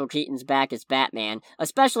that Michael Keaton's back as Batman,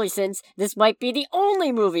 especially since this might be the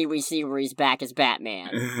only movie we see where he's back as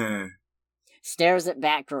Batman. Stares at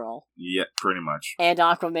Batgirl. Yeah, pretty much. And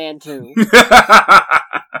Aquaman 2.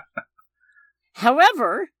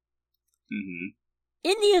 However, in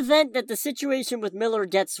the event that the situation with Miller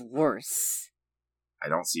gets worse, I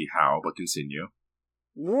don't see how, but continue.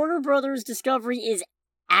 Warner Brothers Discovery is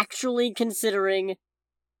actually considering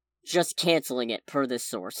just canceling it, per this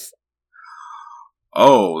source.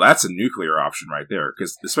 Oh, that's a nuclear option right there,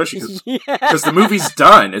 especially because the movie's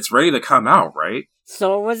done. It's ready to come out, right?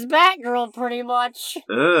 So was Batgirl, pretty much.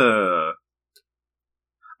 I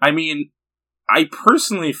mean, I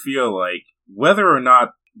personally feel like whether or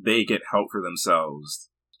not they get help for themselves,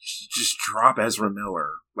 just drop Ezra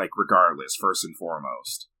Miller, like, regardless, first and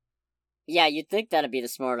foremost. Yeah, you'd think that'd be the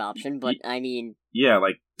smart option, but, I mean... Yeah,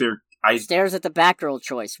 like, Stares at the Batgirl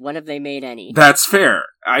choice. When have they made any? That's fair.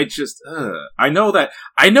 I know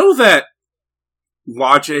that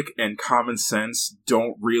logic and common sense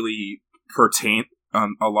don't really pertain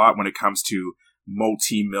a lot when it comes to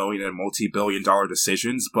multi-million and multi-billion-dollar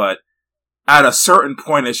decisions, but at a certain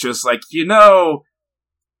point, it's just like,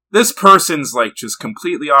 this person's, like, just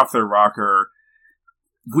completely off their rocker.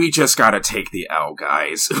 We just gotta take the L,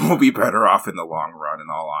 guys. We'll be better off in the long run, in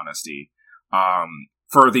all honesty.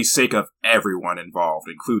 For the sake of everyone involved,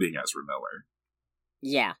 including Ezra Miller.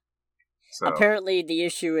 Yeah. So. Apparently, the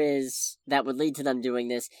issue that would lead to them doing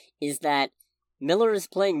this is that Miller is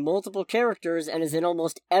playing multiple characters and is in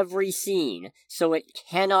almost every scene, so it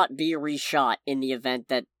cannot be reshot in the event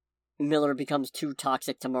that Miller becomes too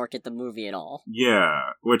toxic to market the movie at all. Yeah,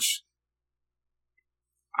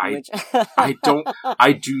 I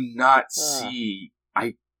do not see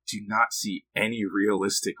any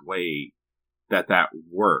realistic way that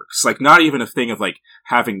works. Like, not even a thing of, like,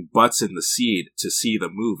 having butts in the seat to see the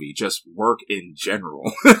movie, just work in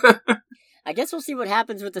general. I guess we'll see what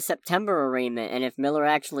happens with the September arraignment, and if Miller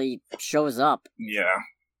actually shows up. Yeah.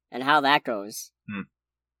 And how that goes.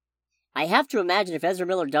 I have to imagine if Ezra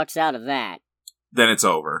Miller ducks out of that... Then it's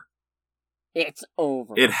over. It's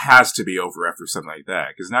over. It has to be over after something like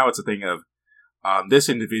that, because now it's a thing of, this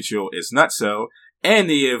individual is nutso, and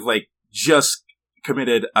they have, like, just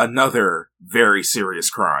committed another very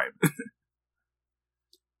serious crime.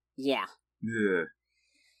 Yeah. Yeah.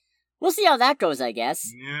 We'll see how that goes, I guess.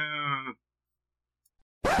 Yeah.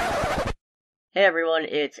 Hey everyone,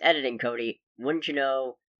 it's Editing Cody. Wouldn't you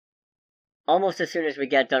know, almost as soon as we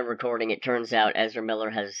get done recording, it turns out Ezra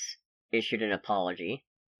Miller has issued an apology.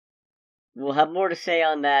 We'll have more to say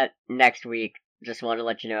on that next week. Just want to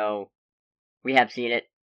let you know, we have seen it.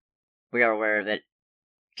 We are aware of it.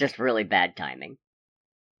 Just really bad timing.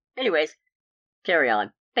 Anyways, carry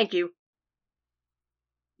on. Thank you.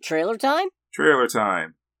 Trailer time? Trailer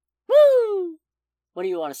time. Woo! What do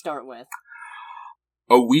you want to start with?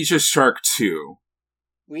 Ouija Shark 2.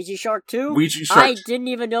 Ouija Shark 2? Ouija Shark. I didn't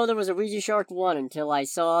even know there was a Ouija Shark 1 until I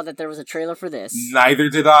saw that there was a trailer for this. Neither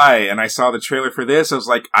did I, and I saw the trailer for this, I was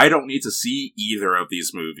like, I don't need to see either of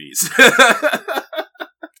these movies.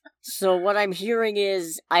 So what I'm hearing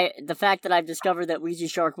is, the fact that I've discovered that Ouija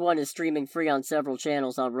Shark 1 is streaming free on several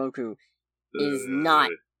channels on Roku is not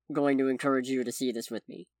going to encourage you to see this with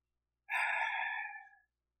me.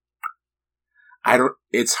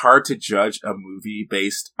 It's hard to judge a movie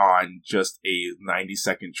based on just a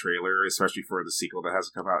 90-second trailer, especially for the sequel that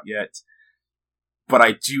hasn't come out yet. But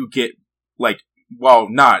I do get,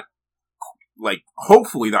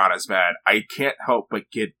 hopefully not as bad. I can't help but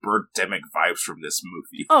get Birdemic vibes from this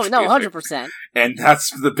movie. Oh, no, 100%. And that's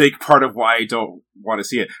the big part of why I don't want to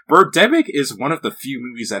see it. Birdemic is one of the few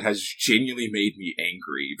movies that has genuinely made me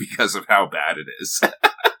angry because of how bad it is.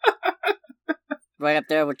 Right up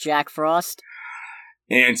there with Jack Frost.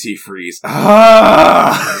 Antifreeze.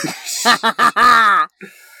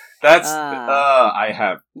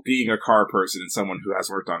 Being a car person and someone who has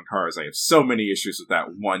worked on cars, I have so many issues with that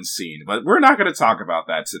one scene, but we're not going to talk about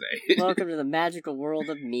that today. Welcome to the magical world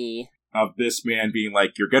of me. Of this man being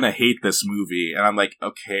like, you're going to hate this movie, and I'm like,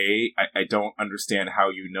 okay, I don't understand how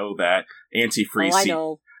you know that.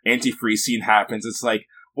 Antifreeze scene happens, it's like,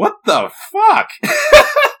 what the fuck?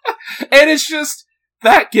 And it's just,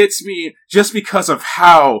 that gets me just because of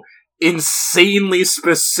how insanely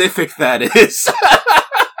specific that is.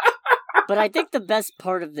 But I think the best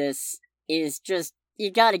part of this is just, you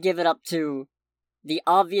gotta give it up to the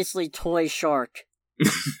obviously toy shark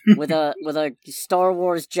with a Star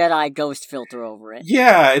Wars Jedi ghost filter over it.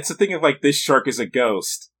 Yeah, it's a thing of like, this shark is a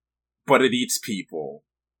ghost, but it eats people.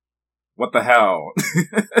 What the hell?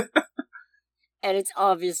 And it's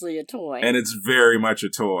obviously a toy. And it's very much a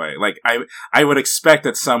toy. Like, I would expect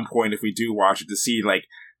at some point, if we do watch it, to see, like,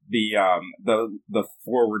 the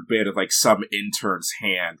forward bit of, like, some intern's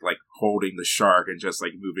hand, like, holding the shark and just,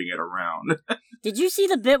 like, moving it around. Did you see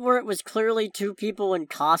the bit where it was clearly two people in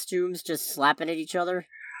costumes just slapping at each other?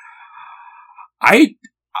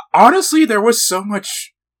 Honestly, there was so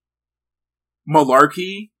much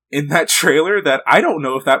malarkey in that trailer that I don't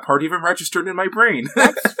know if that part even registered in my brain.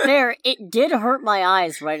 That's fair. It did hurt my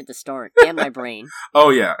eyes right at the start, and my brain. Oh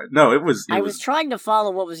yeah. No, I was trying to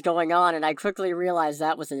follow what was going on, and I quickly realized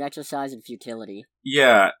that was an exercise in futility.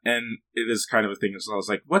 Yeah, and it is kind of a thing as well. I was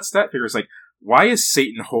like, what's that figure? It's like, why is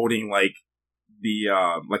Satan holding, like, the,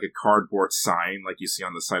 like a cardboard sign like you see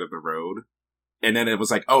on the side of the road? And then it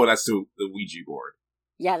was like, oh, that's the Ouija board.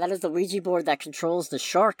 Yeah, that is the Ouija board that controls the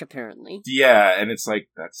shark, apparently. Yeah, and it's like,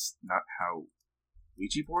 that's not how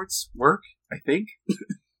Ouija boards work, I think.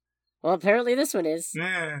 Well, apparently this one is.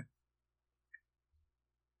 Yeah.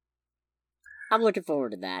 I'm looking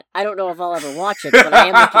forward to that. I don't know if I'll ever watch it, but I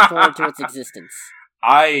am looking forward to its existence.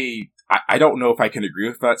 I don't know if I can agree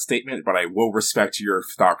with that statement, but I will respect your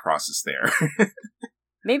thought process there.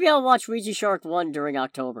 Maybe I'll watch Ouija Shark 1 during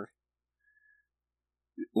October.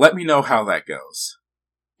 Let me know how that goes.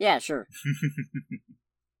 Yeah, sure.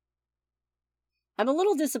 I'm a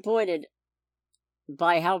little disappointed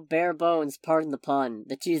by how bare bones, pardon the pun,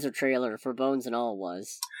 the teaser trailer for Bones and All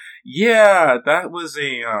was. Yeah, that was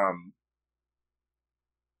a,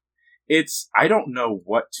 I don't know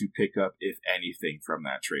what to pick up, if anything, from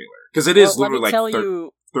that trailer. Because it is literally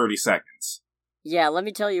like 30 seconds. Yeah, let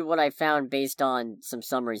me tell you what I found based on some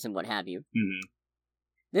summaries and what have you. Mm-hmm.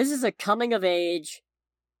 This is a coming-of-age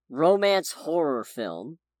romance horror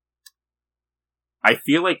film. I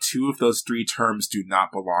feel like two of those three terms do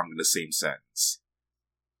not belong in the same sentence.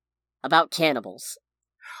 About cannibals.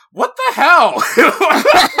 What the hell?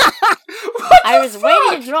 I was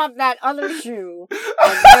waiting to drop that other shoe, and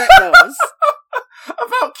there it goes.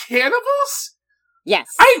 About cannibals? Yes.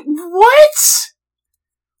 What?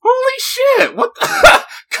 Holy shit! What the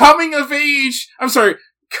coming of age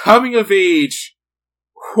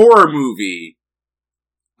horror movie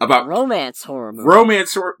about romance horror movie.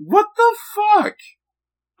 What the fuck?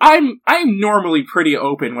 I'm normally pretty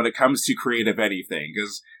open when it comes to creative anything,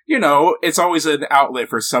 because, you know, it's always an outlet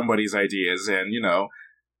for somebody's ideas, and, you know,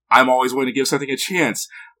 I'm always willing to give something a chance.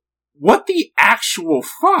 What the actual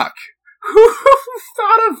fuck? Who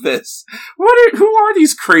thought of this? Who are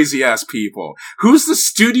these crazy ass people? Who's the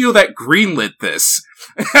studio that greenlit this?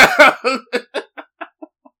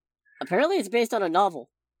 Apparently it's based on a novel.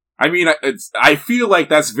 I mean, I feel like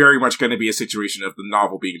that's very much going to be a situation of the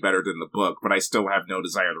novel being better than the book, but I still have no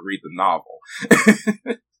desire to read the novel.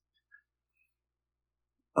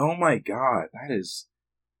 Oh my god, that is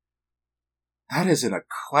an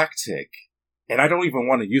eclectic, and I don't even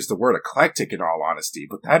want to use the word eclectic in all honesty,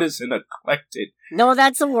 but that is an eclectic. No,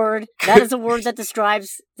 that's a word. That is a word that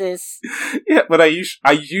describes this. Yeah, but I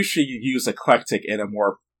usually use eclectic in a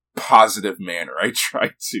more positive manner. I try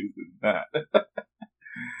to than that.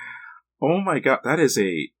 Oh my god, that is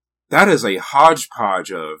a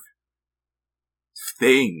hodgepodge of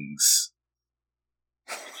things.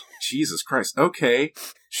 Jesus Christ. Okay,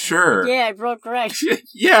 sure. Yeah, I broke right.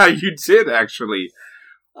 Yeah, you did actually.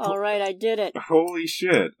 Alright, I did it. Holy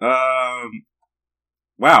shit. Wow,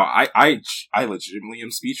 I legitimately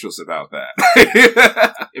am speechless about that.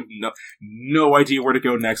 I have no idea where to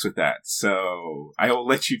go next with that, so I will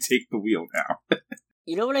let you take the wheel now.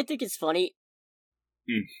 You know what I think is funny?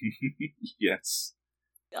 Yes.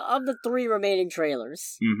 Of the 3 remaining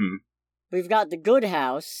trailers, Mm-hmm. we've got The Good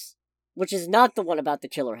House, which is not the one about the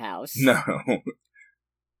killer house. No.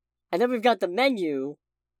 And then we've got The Menu,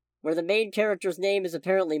 where the main character's name is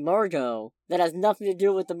apparently Margot, that has nothing to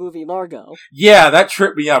do with the movie Margot. Yeah, that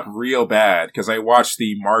tripped me up real bad, because I watched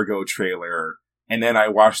the Margot trailer, and then I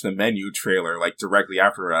watched the Menu trailer, like, directly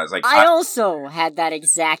after it. I was like... I also had that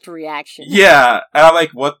exact reaction. Yeah, and I'm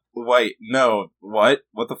like, what? Wait, no, what?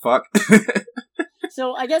 What the fuck?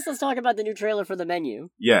 So, I guess let's talk about the new trailer for The Menu.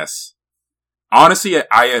 Yes. Honestly,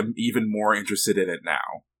 I am even more interested in it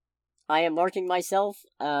now. I am marking myself,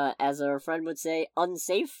 as our friend would say,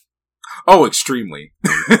 unsafe. Oh, extremely.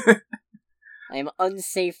 I am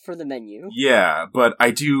unsafe for The Menu. Yeah, but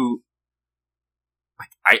I do...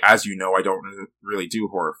 as you know, I don't really do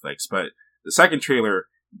horror flicks, but the second trailer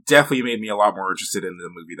definitely made me a lot more interested in the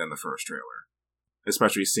movie than the first trailer.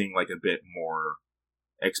 Especially seeing, like, a bit more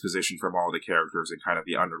exposition from all the characters and kind of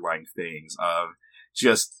the underlying things of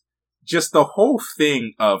just the whole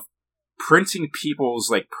thing of printing people's,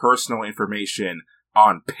 like, personal information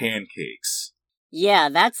on pancakes. Yeah,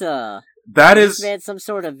 that is... This man some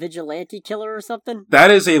sort of vigilante killer or something?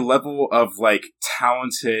 That is a level of, like,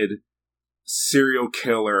 talented serial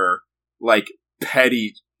killer, like,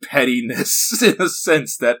 pettiness in a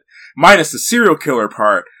sense that, minus the serial killer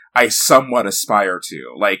part, I somewhat aspire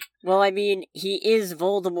to. Like, well, I mean, he is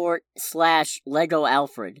Voldemort / Lego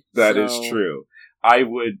Alfred. That is true.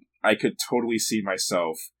 I could totally see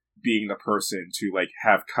myself being the person to, like,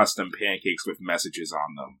 have custom pancakes with messages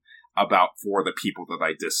on them for the people that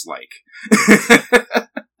I dislike.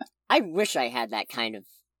 I wish I had that kind of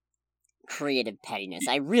creative pettiness.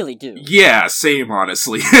 I really do. Yeah, same,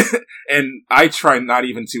 honestly. And I try not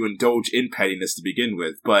even to indulge in pettiness to begin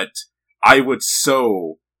with, but I would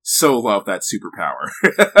so love that superpower.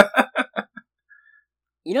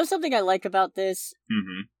 You know something I like about this?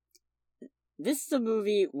 Mm-hmm. This is a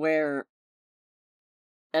movie where,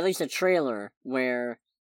 at least a trailer, where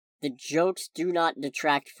the jokes do not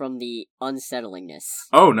detract from the unsettlingness.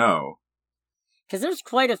 Oh, no. Because there's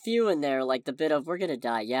quite a few in there, like the bit of, we're gonna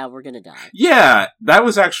die, yeah, we're gonna die. Yeah, that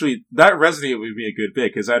resonated with me a good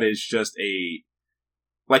bit, because that is just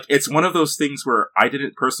like, it's one of those things where I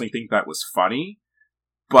didn't personally think that was funny,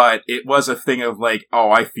 but it was a thing of, like,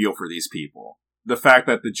 oh, I feel for these people. The fact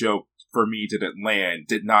that the joke, for me, didn't land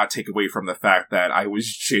did not take away from the fact that I was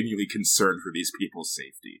genuinely concerned for these people's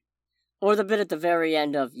safety. Or the bit at the very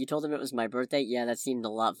end of, you told him it was my birthday? Yeah, that seemed a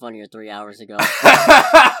lot funnier 3 hours ago.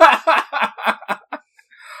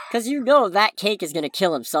 Because you know that cake is going to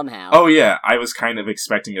kill him somehow. Oh yeah, I was kind of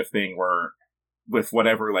expecting a thing where, with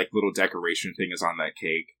whatever, like, little decoration thing is on that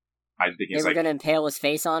cake, I'm thinking they were going to impale his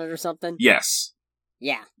face on it or something? Yes.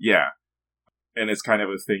 Yeah. Yeah. And it's kind of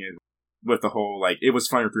a thing with the whole, like, it was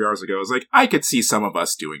funnier 3 hours ago. It's like, I could see some of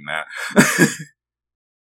us doing that.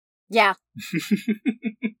 Yeah.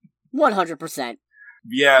 100%.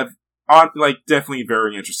 Yeah, definitely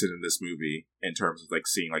very interested in this movie in terms of, like,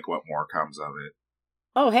 seeing, like, what more comes of it.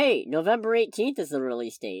 Oh, hey, November 18th is the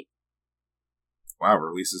release date. Wow,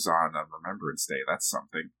 releases on Remembrance Day. That's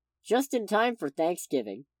something. Just in time for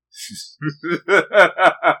Thanksgiving.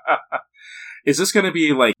 Is this going to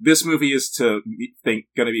be, like, this movie is going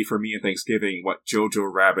to be for me in Thanksgiving what Jojo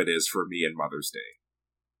Rabbit is for me in Mother's Day?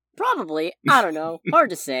 Probably. I don't know. Hard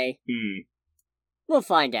to say. We'll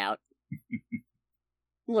find out.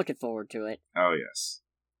 I'm looking forward to it. Oh, yes.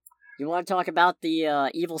 You want to talk about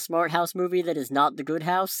the evil smart house movie that is not The Good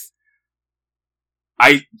House?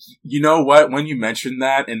 You know what? When you mentioned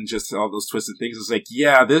that and just all those twisted things, it's like,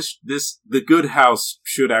 yeah, The Good House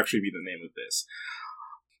should actually be the name of this.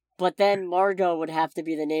 But then Margot would have to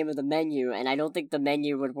be the name of the menu, and I don't think the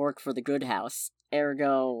menu would work for The Good House.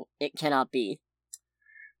 Ergo, it cannot be.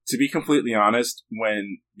 To be completely honest,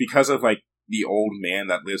 because of, like, the old man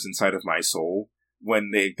that lives inside of my soul,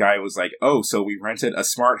 when the guy was like, oh, so we rented a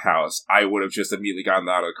smart house, I would have just immediately gotten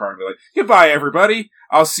out of the car and be like, goodbye, everybody.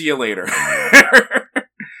 I'll see you later.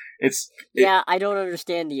 Yeah, I don't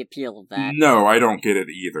understand the appeal of that. No, I don't get it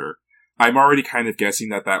either. I'm already kind of guessing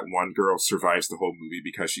that one girl survives the whole movie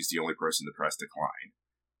because she's the only person to press decline.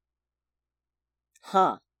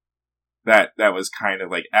 Huh. That was kind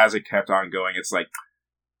of like, as it kept on going, it's like,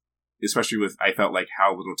 especially with, I felt like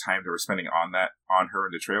how little time they were spending on her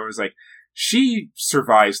in the trailer, is like, she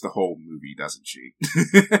survives the whole movie, doesn't she?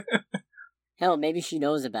 Hell, maybe she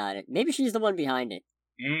knows about it. Maybe she's the one behind it.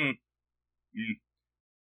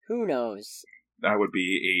 Who knows? That would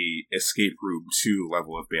be a Escape Room 2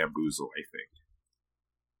 level of bamboozle, I think.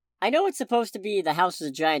 I know it's supposed to be the house is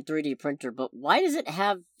a giant 3D printer, but why does it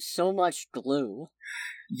have so much glue?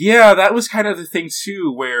 Yeah, that was kind of the thing,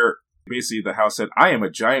 too, where basically the house said, I am a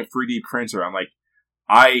giant 3D printer. I'm like,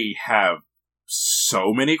 I have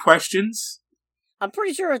so many questions. I'm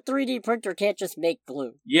pretty sure a 3D printer can't just make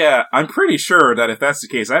glue. Yeah, I'm pretty sure that if that's the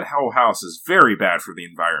case, that whole house is very bad for the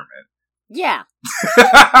environment. Yeah.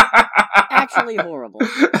 Actually horrible.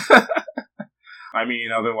 I mean,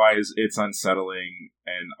 otherwise, it's unsettling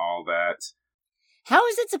and all that. How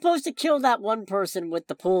is it supposed to kill that one person with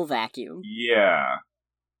the pool vacuum? Yeah.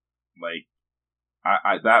 Like,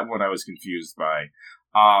 that one I was confused by.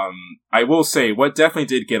 I will say, what definitely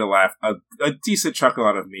did get a laugh, a decent chuckle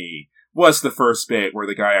out of me, was the first bit where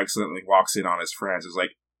the guy accidentally walks in on his friends, is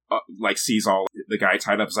like sees all the guy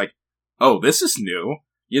tied up, is like, oh, this is new.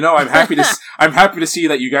 You know, I'm happy to see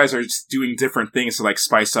that you guys are doing different things to, like,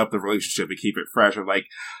 spice up the relationship and keep it fresh. I'm like,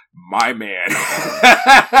 my man.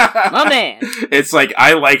 My man. It's like,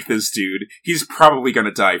 I like this dude. He's probably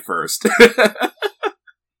gonna die first.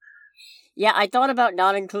 Yeah, I thought about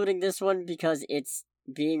not including this one because it's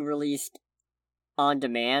being released on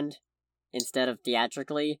demand instead of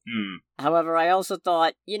theatrically. However, I also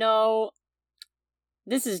thought,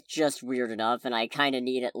 this is just weird enough, and I kind of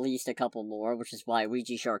need at least a couple more, which is why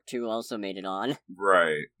Ouija Shark 2 also made it on.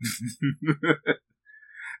 Right.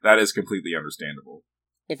 That is completely understandable.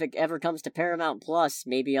 If it ever comes to Paramount Plus,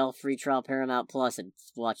 maybe I'll free trial Paramount Plus and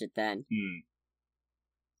watch it then.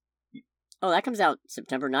 Oh, that comes out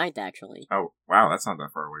September 9th, actually. Oh, wow, that's not that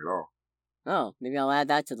far away at all. Oh, maybe I'll add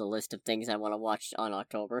that to the list of things I want to watch on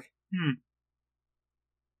October.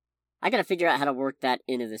 I gotta figure out how to work that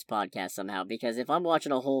into this podcast somehow, because if I'm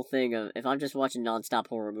watching a whole thing if I'm just watching non-stop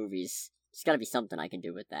horror movies, there's gotta be something I can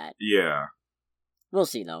do with that. Yeah. We'll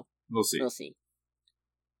see, though. We'll see.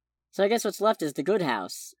 So I guess what's left is The Good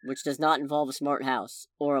House, which does not involve a smart house,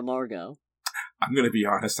 or a Margot. I'm gonna be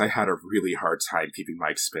honest, I had a really hard time keeping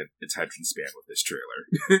my attention span with this trailer.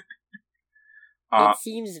 It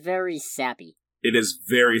seems very sappy. It is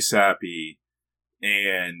very sappy,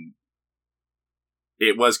 and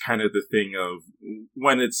it was kind of the thing of,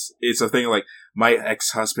 when it's a thing like, my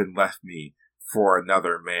ex-husband left me for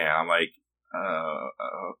another man. I'm like,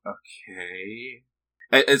 okay.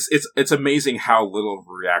 It's amazing how little of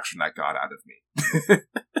a reaction that got out of me.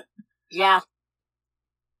 Yeah.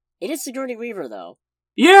 It is Sigourney Weaver, though.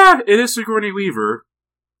 Yeah, it is Sigourney Weaver.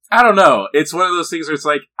 I don't know. It's one of those things where it's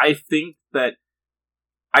like, I think that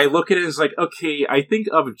I look at it as like, okay, I think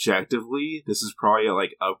objectively, this is probably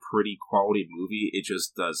like a pretty quality movie. It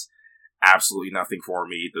just does absolutely nothing for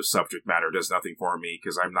me. The subject matter does nothing for me,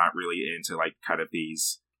 because I'm not really into like kind of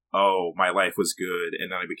these, oh, my life was good,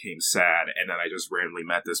 and then I became sad, and then I just randomly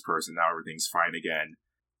met this person, now everything's fine again,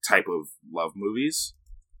 type of love movies.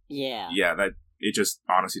 Yeah. Yeah, that, it just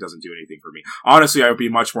honestly doesn't do anything for me. Honestly, I would be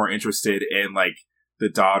much more interested in like the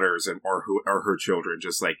daughters or her children,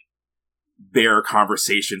 just like their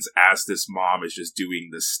conversations as this mom is just doing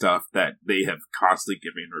this stuff that they have constantly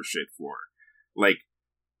given her shit for. Like,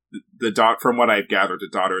 from what I've gathered, the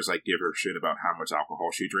daughters like give her shit about how much alcohol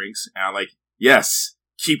she drinks, and I'm like, yes,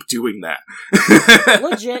 keep doing that.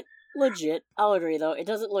 Legit. I'll agree, though. It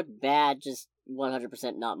doesn't look bad, just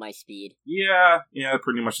 100% not my speed. Yeah,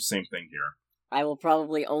 pretty much the same thing here. I will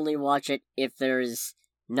probably only watch it if there's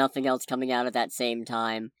nothing else coming out at that same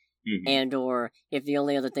time, and or if the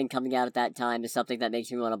only other thing coming out at that time is something that makes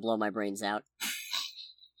me want to blow my brains out.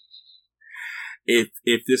 If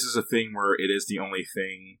this is a thing where it is the only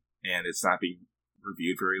thing, and it's not being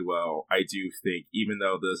reviewed very well, I do think, even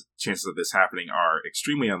though the chances of this happening are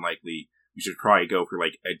extremely unlikely, we should probably go for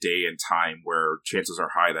like a day and time where chances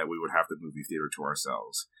are high that we would have the movie theater to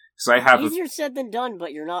ourselves. So I have easier said than done,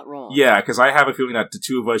 but you're not wrong. Yeah, because I have a feeling that the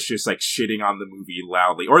two of us just like shitting on the movie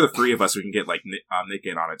loudly, or the three of us, we can get like Nick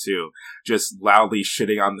in on it too, just loudly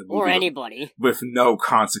shitting on the movie, or anybody, with no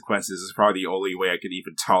consequences, is probably the only way I could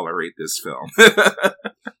even tolerate this film.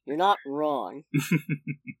 You're not wrong.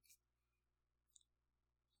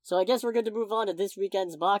 So I guess we're good to move on to this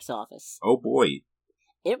weekend's box office. Oh boy.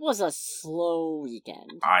 It was a slow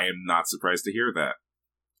weekend. I am not surprised to hear that.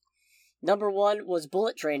 Number one was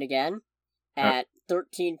Bullet Train again, at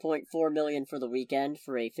 $13.4 million for the weekend,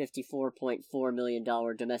 for a $54.4 million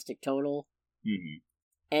domestic total.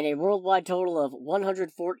 And a worldwide total of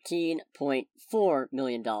 $114.4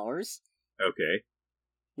 million. Okay.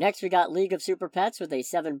 Next we got League of Super Pets with a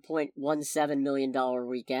 $7.17 million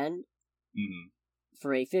weekend.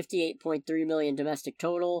 For a $58.3 million domestic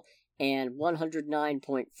total, and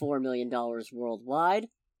 $109.4 million worldwide.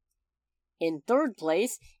 In third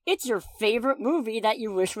place, it's your favorite movie that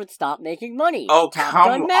you wish would stop making money. Oh, Top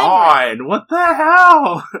come Gun Maverick. on! What the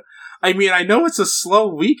hell? I mean, I know it's a slow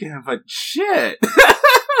weekend, but shit!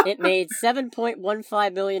 It made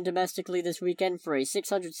 $7.15 million domestically this weekend for a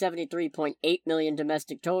 $673.8 million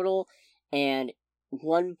domestic total, and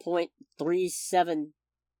 $1.37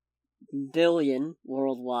 billion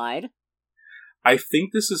worldwide. I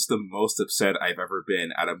think this is the most upset I've ever been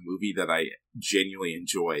at a movie that I genuinely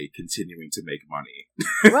enjoy continuing to make money.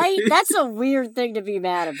 Right? That's a weird thing to be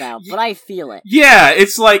mad about, but I feel it. Yeah,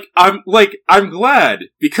 it's like, I'm glad,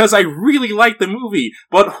 because I really like the movie,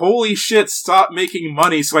 but holy shit, stop making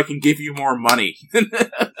money so I can give you more money.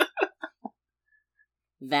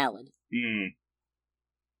 Valid.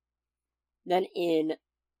 Then in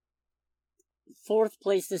fourth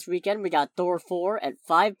place this weekend, we got Thor 4 at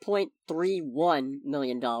 $5.31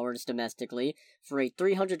 million domestically, for a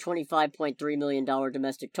 $325.3 million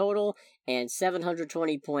domestic total, and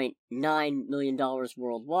 $720.9 million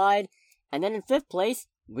worldwide. And then in fifth place,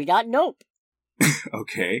 we got Nope.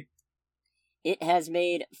 Okay. It has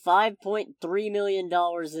made $5.3 million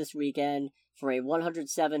this weekend, for a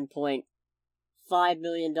 $2.5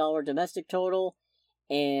 million domestic total,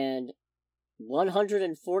 and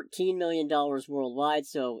 $114 million worldwide,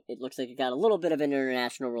 so it looks like it got a little bit of an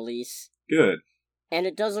international release. Good. And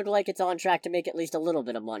it does look like it's on track to make at least a little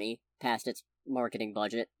bit of money past its marketing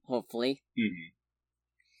budget, hopefully.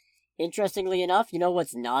 Mm-hmm. Interestingly enough, you know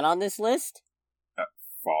what's not on this list?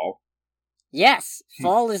 Fall. Yes!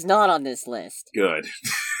 Fall is not on this list. Good.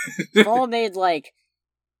 Fall made like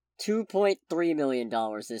 $2.3 million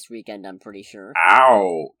this weekend, I'm pretty sure.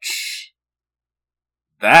 Ouch.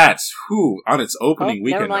 That's, on its opening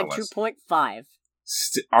weekend, never mind, no less. 2.5.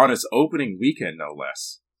 On its opening weekend, no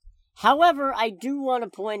less. However, I do want to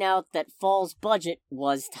point out that Fall's budget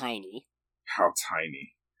was tiny. How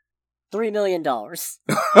tiny? $3 million.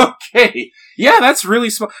 Okay. Yeah, that's really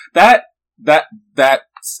small. That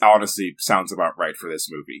honestly sounds about right for this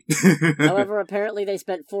movie. However, apparently they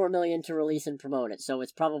spent $4 million to release and promote it, so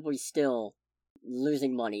it's probably still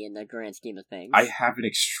losing money in the grand scheme of things. I have an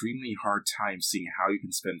extremely hard time seeing how you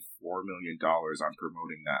can spend $4 million on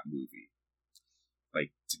promoting that movie.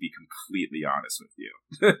 Like, to be completely honest with you.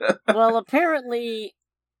 Well, apparently,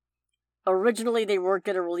 originally they weren't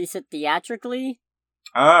going to release it theatrically.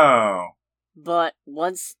 Oh. But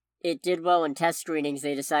once it did well in test screenings,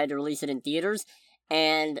 they decided to release it in theaters.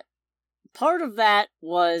 And part of that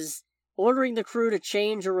was ordering the crew to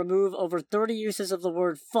change or remove over 30 uses of the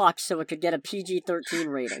word fuck so it could get a PG-13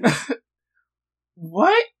 rating.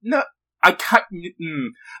 What? No, I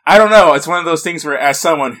don't know. It's one of those things where, as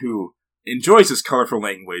someone who enjoys this colorful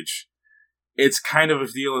language, it's kind of a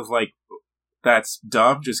deal of like, that's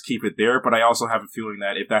dumb, just keep it there. But I also have a feeling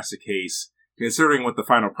that if that's the case, considering what the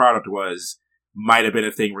final product was, might have been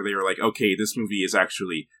a thing where they were like, okay, this movie is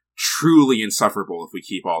actually truly insufferable if we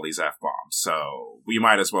keep all these F-bombs, so we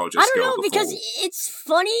might as well just go. I don't know, because it's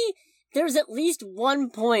funny, there's at least one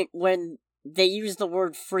point when they use the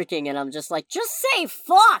word freaking, and I'm just like, just say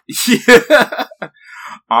fuck! Yeah.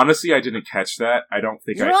 Honestly, I didn't catch that. I don't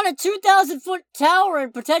think You're on a 2,000-foot tower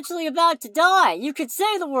and potentially about to die. You could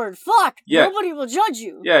say the word fuck. Yeah. Nobody will judge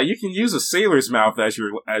you. Yeah, you can use a sailor's mouth as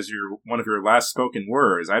your one of your last spoken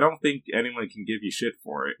words. I don't think anyone can give you shit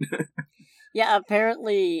for it. Yeah,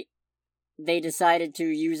 apparently they decided to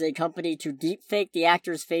use a company to deepfake the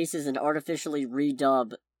actors' faces and artificially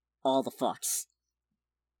redub all the fucks.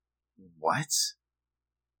 What?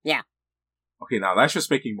 Yeah. Okay, now that's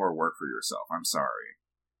just making more work for yourself. I'm sorry.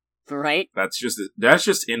 Right? That's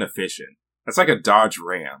just inefficient. That's like a Dodge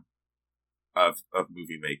Ram of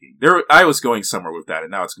movie making. I was going somewhere with that,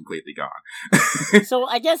 and now it's completely gone. So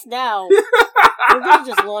I guess now we're going to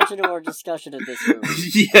just launch into our discussion of this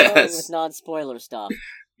movie. Yes. With non-spoiler stuff.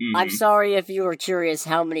 Mm-hmm. I'm sorry if you were curious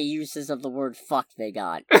how many uses of the word fuck they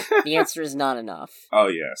got. The answer is not enough. Oh,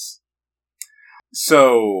 yes.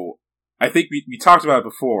 So, I think we talked about it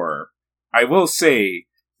before. I will say,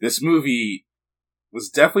 this movie was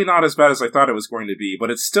definitely not as bad as I thought it was going to be, but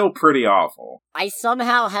it's still pretty awful. I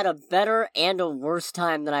somehow had a better and a worse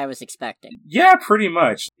time than I was expecting. Yeah, pretty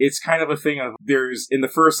much. It's kind of a thing of, in the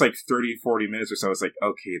first 30, 40 minutes or so, it's like,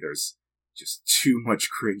 okay, there's just too much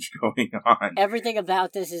cringe going on. Everything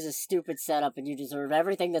about this is a stupid setup, and you deserve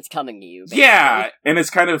everything that's coming to you, basically. Yeah, and it's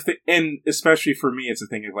kind of, and especially for me, it's a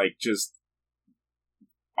thing of just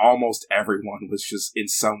almost everyone was just in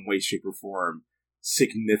some way, shape, or form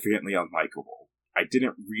significantly unlikable. I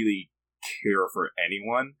didn't really care for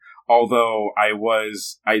anyone, although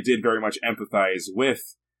I did very much empathize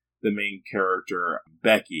with the main character,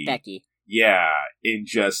 Becky. Yeah, in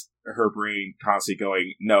just her brain constantly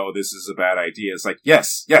going, no, this is a bad idea. It's like,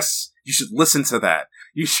 yes, you should listen to that.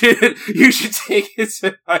 You should take its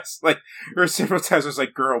advice. Like, her several times I was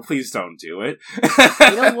like, girl, please don't do it.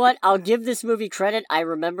 You know what? I'll give this movie credit. I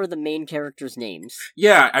remember the main characters' names.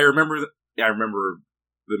 Yeah, I remember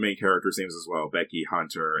the main characters' names as well. Becky,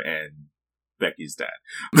 Hunter, and Becky's dad.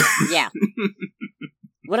 Yeah.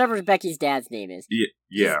 Whatever Becky's dad's name is.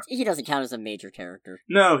 Yeah. He doesn't count as a major character.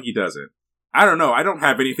 No, he doesn't. I don't know. I don't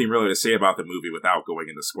have anything really to say about the movie without going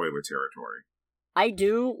into spoiler territory. I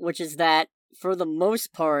do, which is that, for the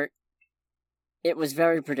most part, it was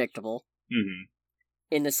very predictable. Mm-hmm.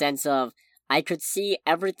 In the sense of, I could see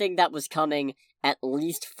everything that was coming at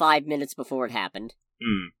least 5 minutes before it happened.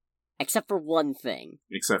 Mm. Except for one thing.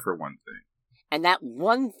 And that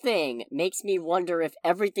one thing makes me wonder if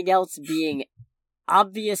everything else being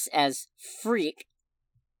obvious as freak.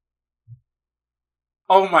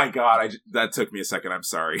 Oh my god, that took me a second, I'm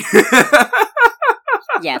sorry.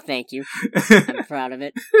 Yeah, thank you. I'm proud of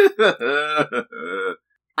it.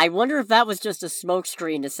 I wonder if that was just a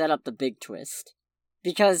smokescreen to set up the big twist.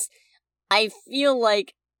 Because I feel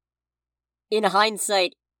like, in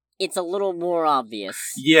hindsight, it's a little more obvious.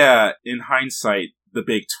 Yeah, in hindsight, the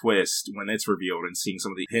big twist, when it's revealed and seeing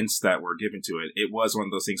some of the hints that were given to it, it was one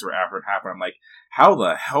of those things where after it happened, I'm like, how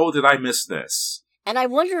the hell did I miss this? And I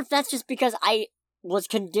wonder if that's just because I was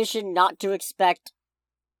conditioned not to expect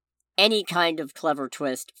any kind of clever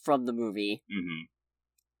twist from the movie. Mm-hmm.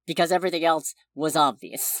 Because everything else was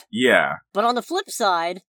obvious. Yeah. But on the flip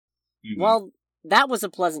side, while that was a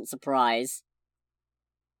pleasant surprise,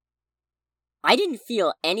 I didn't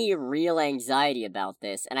feel any real anxiety about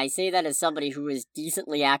this, and I say that as somebody who is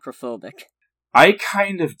decently acrophobic. I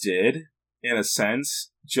kind of did, in a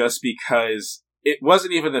sense, just because it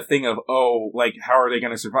wasn't even the thing of, oh, like, how are they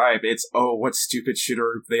going to survive? It's, oh, what stupid shit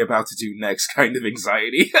are they about to do next kind of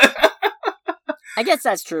anxiety. I guess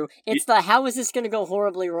that's true. It's the, how is this going to go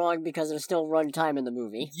horribly wrong because there's still runtime in the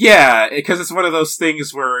movie? Yeah, because it's one of those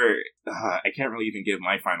things where I can't really even give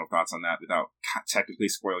my final thoughts on that without technically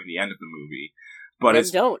spoiling the end of the movie. But then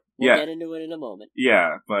it's don't. We'll get into it in a moment.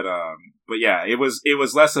 Yeah, but yeah, it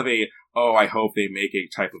was less of a, oh, I hope they make a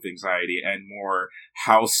type of anxiety, and more,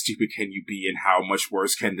 how stupid can you be and how much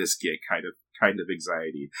worse can this get kind of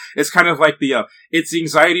anxiety. It's kind of like it's the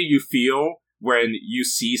anxiety you feel when you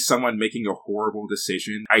see someone making a horrible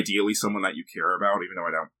decision, ideally someone that you care about, even though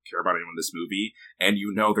I don't care about anyone in this movie, and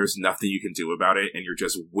you know there's nothing you can do about it, and you're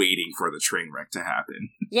just waiting for the train wreck to happen.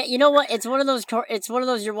 Yeah, you know what? It's one of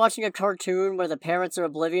those you're watching a cartoon where the parents are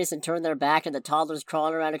oblivious and turn their back and the toddler's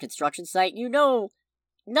crawling around a construction site. You know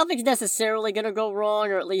nothing's necessarily gonna go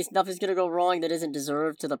wrong, or at least nothing's gonna go wrong that isn't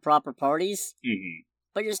deserved to the proper parties. Mm-hmm.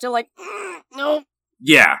 But you're still like, no.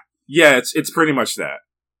 Yeah, it's pretty much that.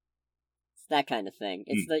 That kind of thing.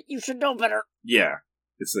 It's the, you should know better. Yeah.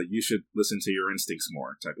 It's the, you should listen to your instincts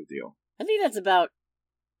more type of deal. I think that's about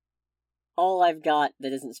all I've got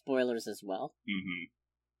that isn't spoilers as well. Mm-hmm.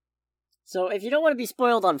 So if you don't want to be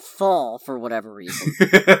spoiled on Fall for whatever reason,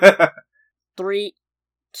 3,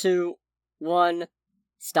 2, 1,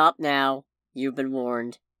 stop now. You've been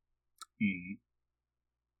warned. Mm-hmm.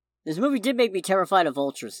 This movie did make me terrified of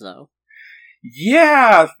vultures, though.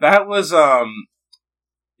 Yeah, that was,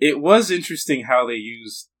 it was interesting how they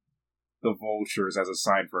used the vultures as a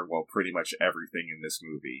sign for, well, pretty much everything in this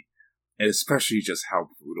movie. And especially just how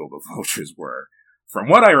brutal the vultures were. From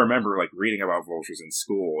what I remember, like, reading about vultures in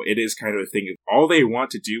school, it is kind of a thing of, all they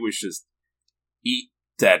want to do is just eat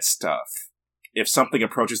dead stuff. If something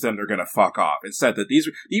approaches them, they're gonna fuck off. Instead, that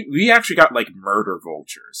we actually got, like, murder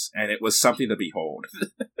vultures, and it was something to behold.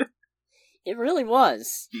 It really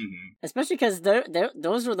was. Mm-hmm. Especially because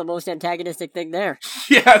those were the most antagonistic thing there.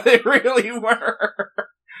 Yeah, they really were.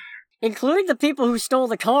 Including the people who stole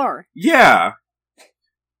the car. Yeah.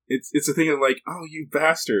 It's a thing of like, oh, you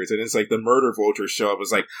bastards. And it's like the murder vultures show up.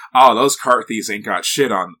 It's like, oh, those cart thieves ain't got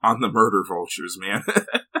shit on the murder vultures, man.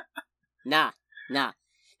 Nah.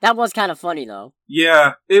 That was kind of funny, though.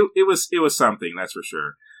 Yeah, it was something, that's for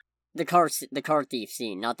sure. The car thief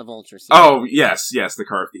scene, not the vulture scene. Oh, yes, the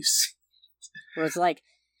car thief scene. Where it's like,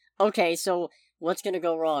 okay, so what's gonna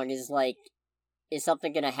go wrong? Is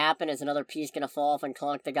something gonna happen? Is another piece gonna fall off and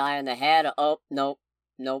clunk the guy on the head? Oh,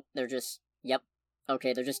 nope, they're just, yep.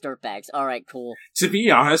 Okay, they're just dirtbags. Alright, cool. To be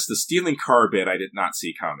honest, the stealing car bit I did not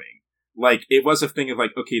see coming. Like, it was a thing of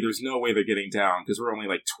like, okay, there's no way they're getting down, because we're only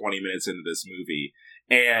like 20 minutes into this movie.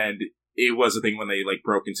 And it was a thing when they like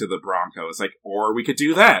broke into the Bronco. It's like, or we could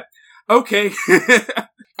do that. Okay.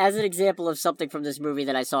 As an example of something from this movie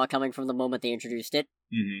that I saw coming from the moment they introduced it,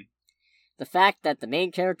 the fact that the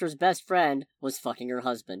main character's best friend was fucking her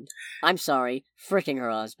husband. I'm sorry, fricking her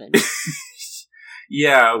husband.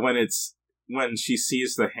 Yeah, when she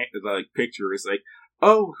sees the picture, it's like,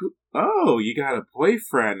 oh, you got a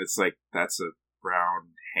boyfriend. It's like, that's a brown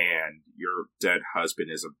hand. Your dead husband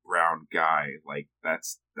is a brown guy. Like,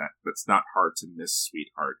 that's not hard to miss,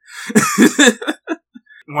 sweetheart.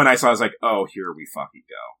 When I saw it, I was like, oh, here we fucking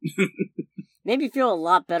go. Made me feel a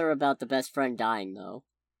lot better about the best friend dying, though.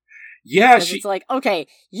 Yeah, it's like, okay,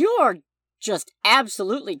 you are just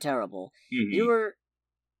absolutely terrible. Mm-hmm. You were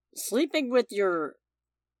sleeping with your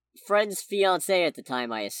friend's fiancé at the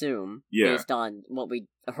time, I assume, based on what we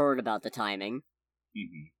heard about the timing.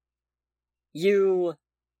 Mm-hmm. You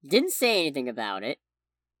didn't say anything about it.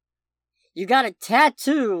 You got a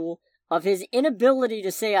tattoo of his inability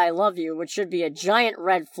to say I love you, which should be a giant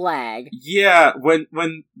red flag. Yeah, when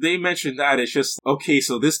they mention that, it's just, okay,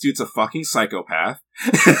 so this dude's a fucking psychopath. He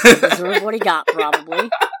deserves what he got, probably.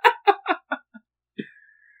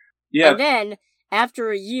 Yeah. And then,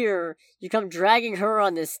 after a year, you come dragging her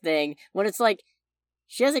on this thing, when it's like,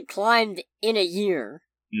 she hasn't climbed in a year,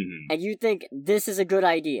 and you think this is a good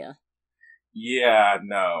idea. Yeah,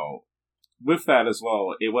 no. with that as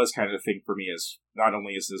well, it was kind of a thing for me as not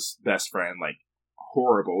only is this best friend, like,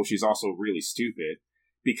 horrible, she's also really stupid.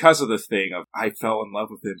 Because of the thing of, I fell in love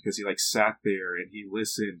with him because he, like, sat there and he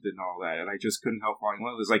listened and all that, and I just couldn't help falling in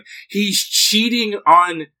love. It's like, he's cheating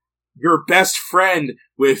on your best friend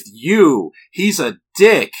with you. He's a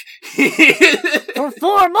dick. For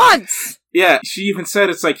 4 months! Yeah, she even said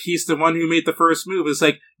it's like, he's the one who made the first move. It's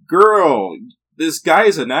like, girl, this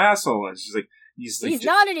guy's an asshole. And she's like, he's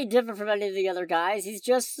not any different from any of the other guys. He's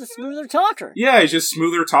just a smoother talker. Yeah, he's just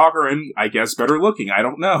smoother talker and, I guess, better looking. I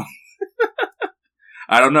don't know.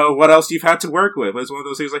 I don't know what else you've had to work with. It's one of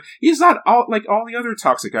those things like, he's not all like all the other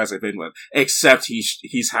toxic guys I've been with, except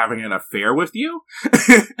he's having an affair with you?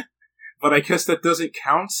 But I guess that doesn't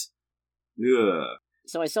count? Ugh.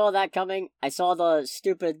 So I saw that coming. I saw the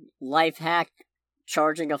stupid life hack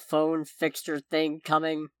charging a phone fixture thing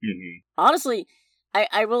coming. Mm-hmm. Honestly,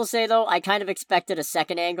 I will say though, I kind of expected a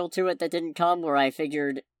second angle to it that didn't come, where I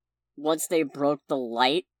figured once they broke the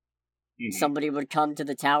light, somebody would come to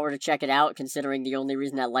the tower to check it out, considering the only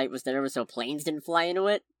reason that light was there was so planes didn't fly into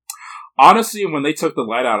it. Honestly, when they took the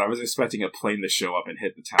light out, I was expecting a plane to show up and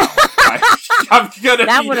hit the tower.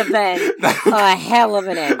 That would have been a hell of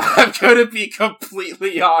an end. I'm gonna be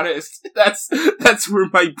completely honest. That's where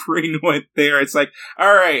my brain went there. It's like,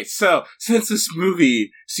 alright, so, since this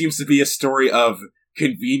movie seems to be a story of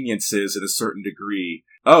conveniences in a certain degree,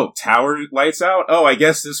 oh, tower lights out? Oh, I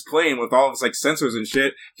guess this plane with all of its, like, sensors and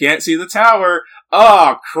shit can't see the tower.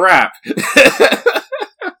 Oh, crap.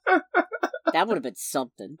 That would have been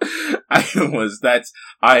something. I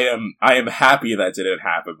am happy that didn't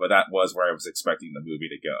happen, but that was where I was expecting the movie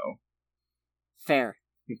to go. Fair.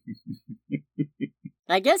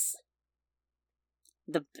 I guess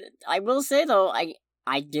I will say though,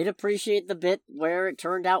 I did appreciate the bit where it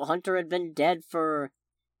turned out Hunter had been dead for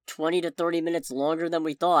 20 to 30 minutes longer than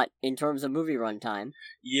we thought in terms of movie runtime.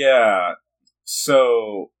 Yeah.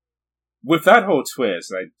 So, with that whole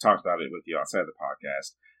twist, I talked about it with you outside the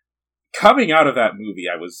podcast, coming out of that movie,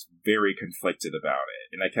 I was very conflicted about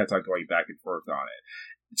it, and I kept on going back and forth on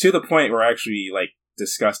it, to the point where I actually, like,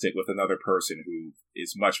 discussed it with another person who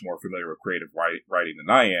is much more familiar with creative writing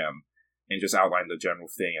than I am, and just outlined the general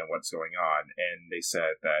thing and what's going on, and they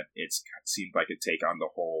said that it seemed like it'd take on the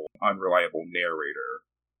whole unreliable narrator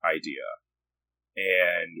idea.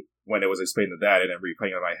 And when it was explained to that and then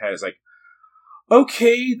replaying it in my head, it's like,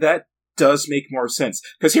 okay, that does make more sense.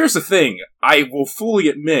 Because here's the thing, I will fully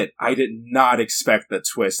admit, I did not expect the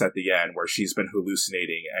twist at the end where she's been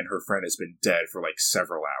hallucinating and her friend has been dead for like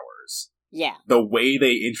several hours. Yeah. The way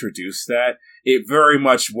they introduced that, it very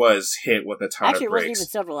much was hit with a ton of breaks. Actually, it wasn't even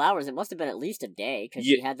several hours. It must have been at least a day, because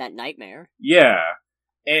she had that nightmare. Yeah.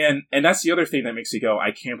 And that's the other thing that makes me go,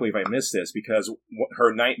 I can't believe I missed this, because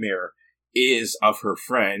her nightmare is of her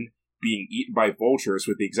friend being eaten by vultures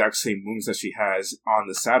with the exact same wounds that she has on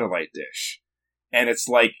the satellite dish. And it's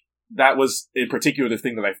like, that was in particular the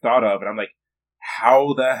thing that I thought of, and I'm like,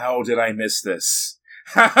 how the hell did I miss this?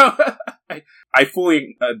 I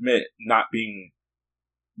fully admit not being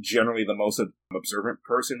generally the most observant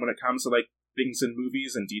person when it comes to like things in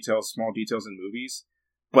movies and small details in movies,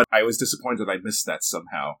 but I was disappointed I missed that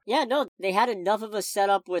somehow. Yeah, no, they had enough of a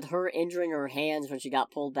setup with her injuring her hands when she got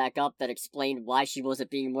pulled back up that explained why she wasn't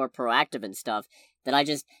being more proactive and stuff, that I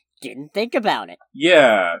just didn't think about it.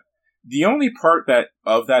 Yeah. The only part that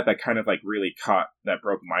kind of like really that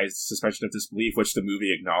broke my suspension of disbelief, which the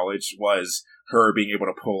movie acknowledged, was her being able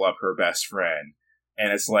to pull up her best friend.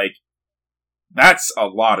 And it's like, that's a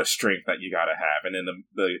lot of strength that you gotta have. And then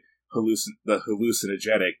the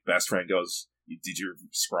hallucinogenic best friend goes, did your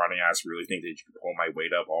scrawny ass really think that you could pull my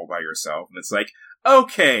weight up all by yourself? And it's like,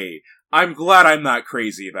 okay, I'm glad I'm not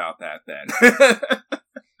crazy about that then.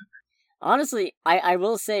 Honestly, I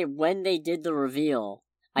will say, when they did the reveal,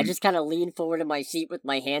 I just kind of leaned forward in my seat with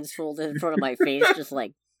my hands folded in front of my face, just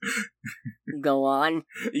like, go on.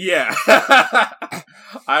 Yeah.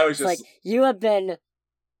 I was just like, you have been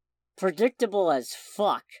predictable as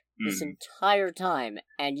fuck this entire time,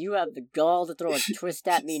 and you have the gall to throw a twist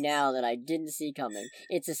at me now that I didn't see coming.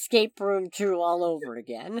 It's Escape Room 2 all over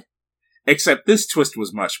again. Except this twist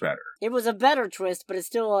was much better. It was a better twist, but it's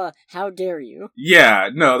still a how dare you. Yeah,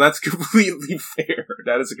 no, that's completely fair.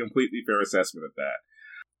 That is a completely fair assessment of that.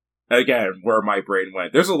 Again, where my brain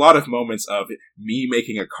went. There's a lot of moments of me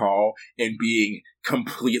making a call and being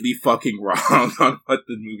completely fucking wrong on what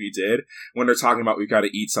the movie did. When they're talking about we gotta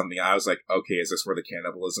eat something, I was like, okay, is this where the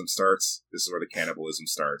cannibalism starts? This is where the cannibalism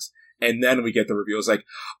starts. And then we get the reveal, it's like,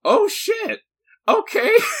 oh shit!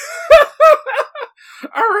 Okay!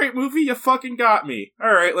 Alright, movie, you fucking got me.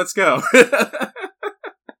 Alright, let's go.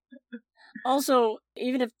 Also,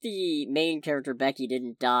 even if the main character, Becky,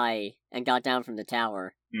 didn't die and got down from the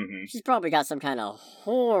tower, she's probably got some kind of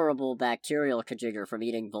horrible bacterial kajigger from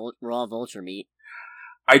eating raw vulture meat.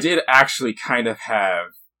 I did actually kind of have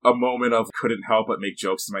a moment of couldn't help but make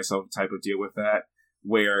jokes to myself type of deal with that,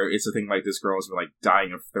 where it's a thing like this girl's been like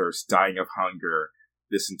dying of thirst, dying of hunger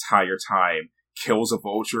this entire time, kills a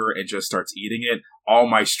vulture and just starts eating it. All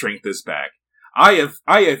my strength is back. I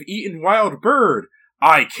have eaten wild bird.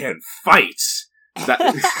 I can fight.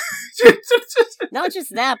 Not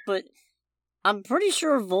just that, but I'm pretty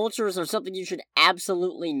sure vultures are something you should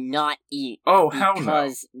absolutely not eat. Oh, hell no.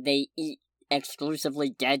 Because they eat exclusively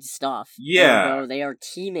dead stuff. Yeah. They are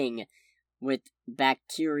teeming with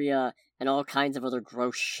bacteria and all kinds of other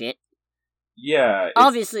gross shit. Yeah.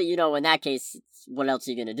 Obviously, in that case, what else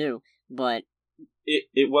are you gonna do? But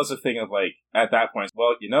it was a thing of, like, at that point,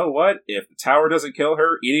 well, you know what? If the tower doesn't kill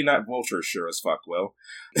her, eating that vulture sure as fuck will.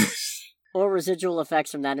 Or residual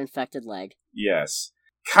effects from that infected leg. Yes.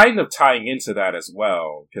 Kind of tying into that as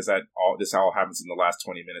well, because this all happens in the last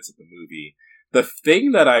 20 minutes of the movie. The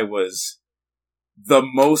thing that I was the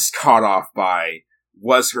most caught off by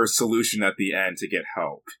was her solution at the end to get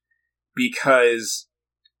help. Because,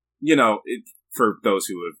 for those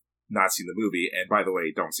who have not seen the movie, and by the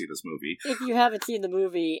way, don't see this movie. If you haven't seen the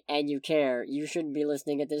movie and you care, you shouldn't be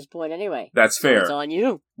listening at this point anyway. That's fair. It's on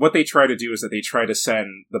you. What they try to do is that they try to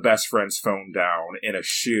send the best friend's phone down in a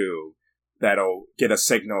shoe that'll get a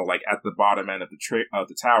signal, like, at the bottom end of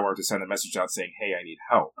the tower to send a message out saying, hey, I need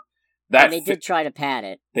help. And they did try to pad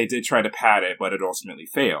it. They did try to pad it, but it ultimately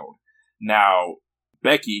failed. Now,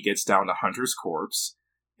 Becky gets down to Hunter's corpse,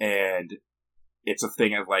 and it's a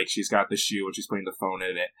thing of, like, she's got the shoe and she's putting the phone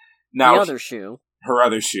in it. Now, the other shoe. Her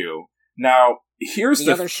other shoe. Now, here's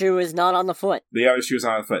the other shoe is not on the foot. The other shoe is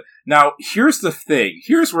not on the foot. Now, here's the thing.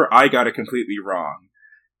 Here's where I got it completely wrong.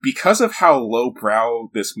 Because of how lowbrow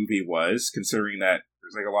this movie was, considering that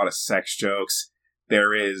there's, like, a lot of sex jokes,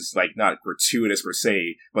 there is, like, not gratuitous per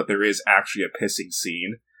se, but there is actually a pissing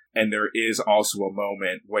scene. And there is also a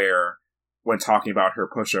moment where, when talking about her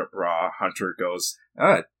push-up bra, Hunter goes,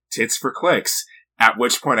 tits for clicks. At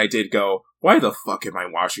which point I did go, why the fuck am I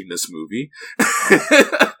watching this movie?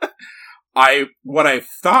 What I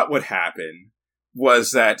thought would happen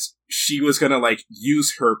was that she was gonna, like,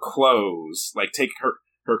 use her clothes, like, take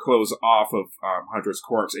her clothes off of Hunter's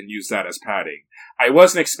corpse and use that as padding. I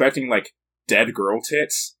wasn't expecting, like, dead girl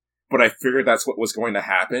tits, but I figured that's what was going to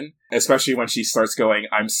happen, especially when she starts going,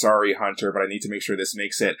 I'm sorry, Hunter, but I need to make sure this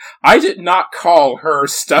makes it. I did not call her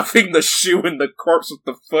stuffing the shoe in the corpse with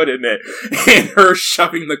the foot in it and her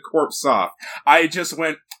shoving the corpse off. I just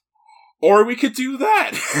went, or we could do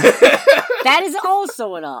that. That is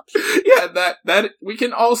also an option. Yeah, that we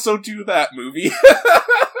can also do that, movie.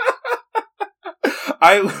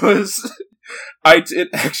 I did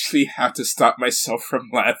actually have to stop myself from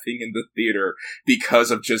laughing in the theater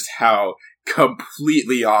because of just how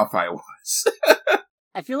completely off I was.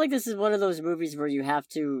 I feel like this is one of those movies where you have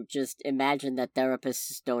to just imagine that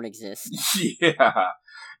therapists don't exist. Yeah.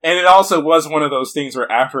 And it also was one of those things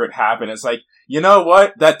where after it happened, it's like, you know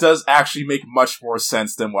what? That does actually make much more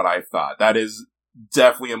sense than what I thought. That is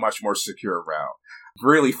definitely a much more secure route.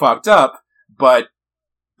 Really fucked up, but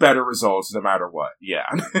better results no matter what. Yeah.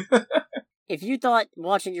 If you thought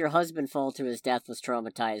watching your husband fall to his death was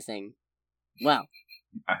traumatizing, well,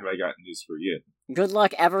 I got news for you. Good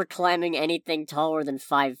luck ever climbing anything taller than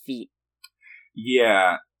 5 feet.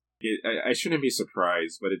 Yeah. I shouldn't be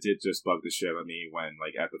surprised, but it did just bug the shit out of me when,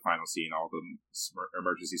 like, at the final scene, all the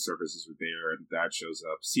emergency services were there, and Dad shows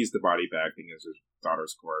up, sees the body bag, thinking it's his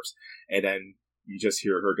daughter's corpse, and then you just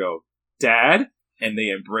hear her go, Dad? And they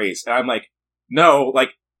embrace. And I'm like, no, like,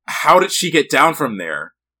 how did she get down from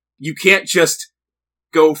there? You can't just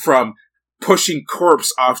go from pushing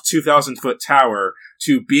corpse off 2,000-foot tower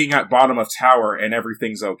to being at bottom of tower and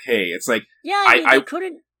everything's okay. It's like... Yeah, I mean, they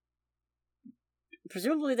couldn't...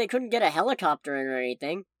 Presumably they couldn't get a helicopter in or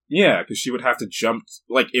anything. Yeah, because she would have to jump...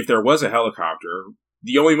 Like, if there was a helicopter,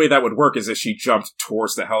 the only way that would work is if she jumped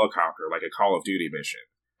towards the helicopter, like a Call of Duty mission.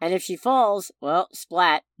 And if she falls, well,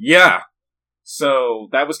 splat. Yeah. So,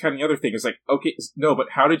 that was kind of the other thing. It's like, okay, no,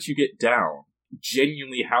 but how did you get down?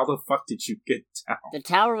 Genuinely, how the fuck did you get down? The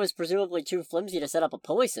tower was presumably too flimsy to set up a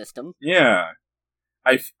pulley system. Yeah.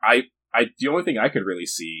 The only thing I could really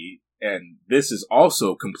see, and this is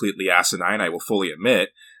also completely asinine, I will fully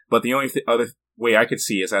admit, but the only other way I could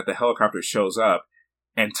see is that the helicopter shows up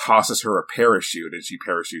and tosses her a parachute and she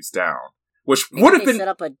parachutes down. Which would have been... set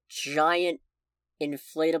up a giant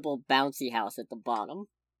inflatable bouncy house at the bottom.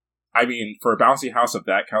 I mean, for a bouncy house of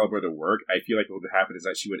that caliber to work, I feel like what would happen is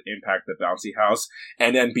that she would impact the bouncy house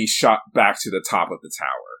and then be shot back to the top of the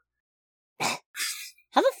tower.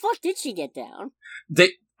 How the fuck did she get down?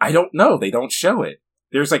 I don't know. They don't show it.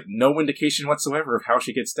 There's, like, no indication whatsoever of how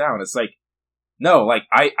she gets down. It's like, no, like,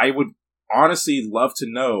 I would honestly love to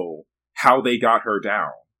know how they got her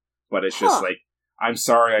down. But it's just like, I'm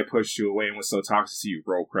sorry I pushed you away and was so toxic to you.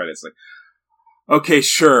 Roll credits. Like, okay,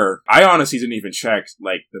 sure. I honestly didn't even check,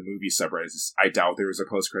 like, the movie subreddits. I doubt there was a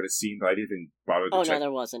post-credit scene, but I didn't even bother to check. Oh, no,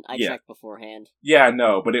 there wasn't. I checked beforehand. Yeah,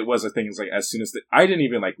 no, but it was a thing. It was like, as soon as I didn't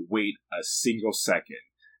even, like, wait a single second.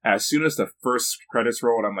 As soon as the first credits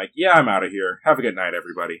rolled, I'm like, yeah, I'm out of here. Have a good night,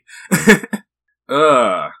 everybody.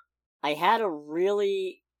 I had a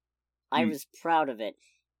really... I was proud of it.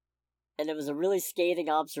 And it was a really scathing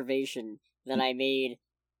observation that I made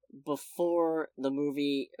before the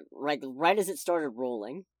movie, right as it started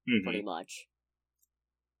rolling, pretty much.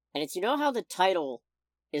 And it's, you know how the title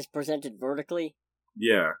is presented vertically?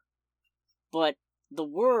 Yeah. But the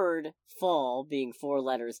word fall, being 4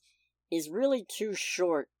 letters, is really too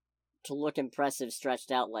short to look impressive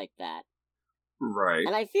stretched out like that. Right.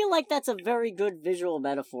 And I feel like that's a very good visual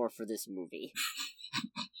metaphor for this movie.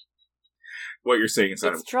 What you're saying is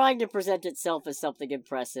that it's trying to present itself as something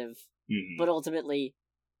impressive, but ultimately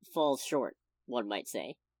falls short, one might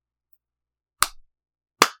say.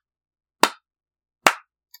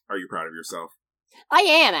 Are you proud of yourself? I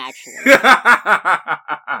am, actually.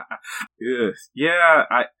 Yeah,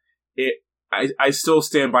 I still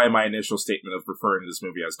stand by my initial statement of referring to this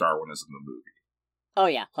movie as Darwinism the movie. Oh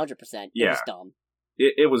yeah, 100%. Yeah. It was dumb.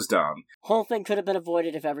 It was dumb. Whole thing could have been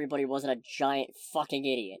avoided if everybody wasn't a giant fucking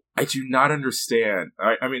idiot. I do not understand.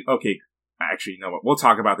 I mean, okay, actually, you know what? We'll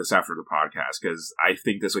talk about this after the podcast, because I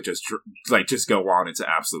think this would just go on into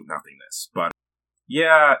absolute nothingness. But,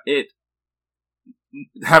 yeah,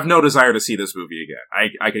 have no desire to see this movie again.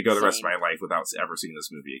 I could go the rest of my life without ever seeing this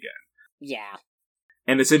movie again. Yeah.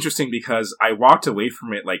 And it's interesting because I walked away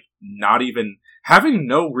from it, like, not even having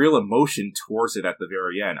no real emotion towards it at the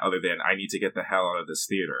very end, other than I need to get the hell out of this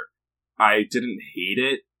theater. I didn't hate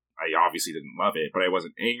it. I obviously didn't love it, but I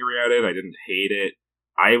wasn't angry at it. I didn't hate it.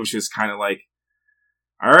 I was just kind of like,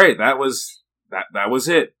 alright, that was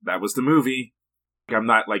it. That was the movie. I'm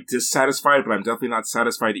not, like, dissatisfied, but I'm definitely not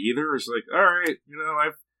satisfied either. It's like, alright, you know,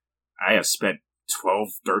 I have spent $12,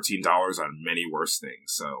 $13 on many worse things,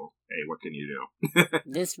 so, hey, what can you do?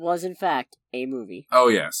 This was, in fact, a movie. Oh,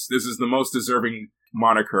 yes. This is the most deserving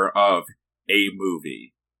moniker of a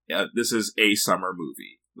movie. This is a summer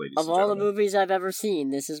movie, ladies and gentlemen. Of all the movies I've ever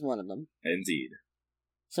seen, this is one of them. Indeed.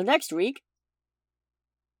 So next week,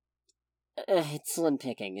 it's slim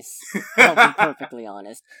pickings. I'll be perfectly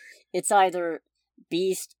honest. It's either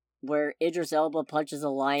Beast, where Idris Elba punches a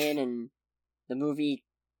lion, and the movie,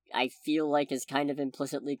 I feel like, is kind of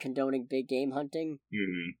implicitly condoning big game hunting.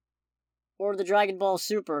 Mm-hmm. Or the Dragon Ball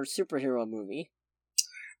Super superhero movie.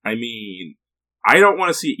 I mean, I don't want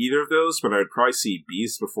to see either of those, but I'd probably see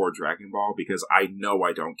Beast before Dragon Ball, because I know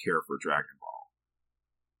I don't care for Dragon Ball.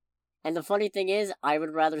 And the funny thing is, I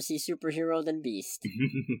would rather see superhero than Beast.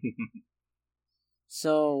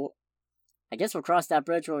 So, I guess we'll cross that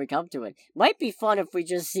bridge when we come to it. Might be fun if we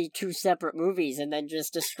just see 2 separate movies and then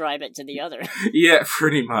just describe it to the other. Yeah,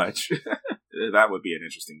 pretty much. That would be an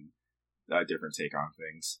interesting, different take on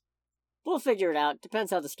things. We'll figure it out.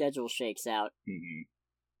 Depends how the schedule shakes out. Mm-hmm.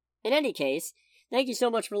 In any case, thank you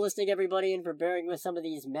so much for listening, everybody, and for bearing with some of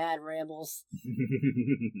these mad rambles.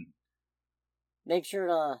 Make sure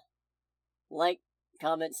to like,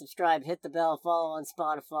 comment, subscribe, hit the bell, follow on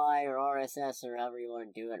Spotify or RSS or however you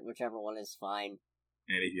want to do it. Whichever one is fine.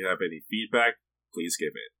 And if you have any feedback, please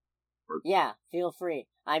give it. Yeah, feel free.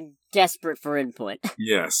 I'm desperate for input.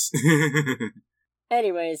 Yes.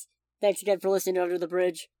 Anyways, thanks again for listening to Under the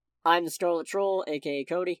Bridge. I'm the Scarlet Troll, aka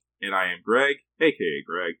Cody. And I am Greg, aka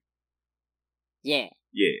Greg. Yeah.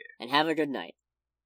 Yeah. And have a good night.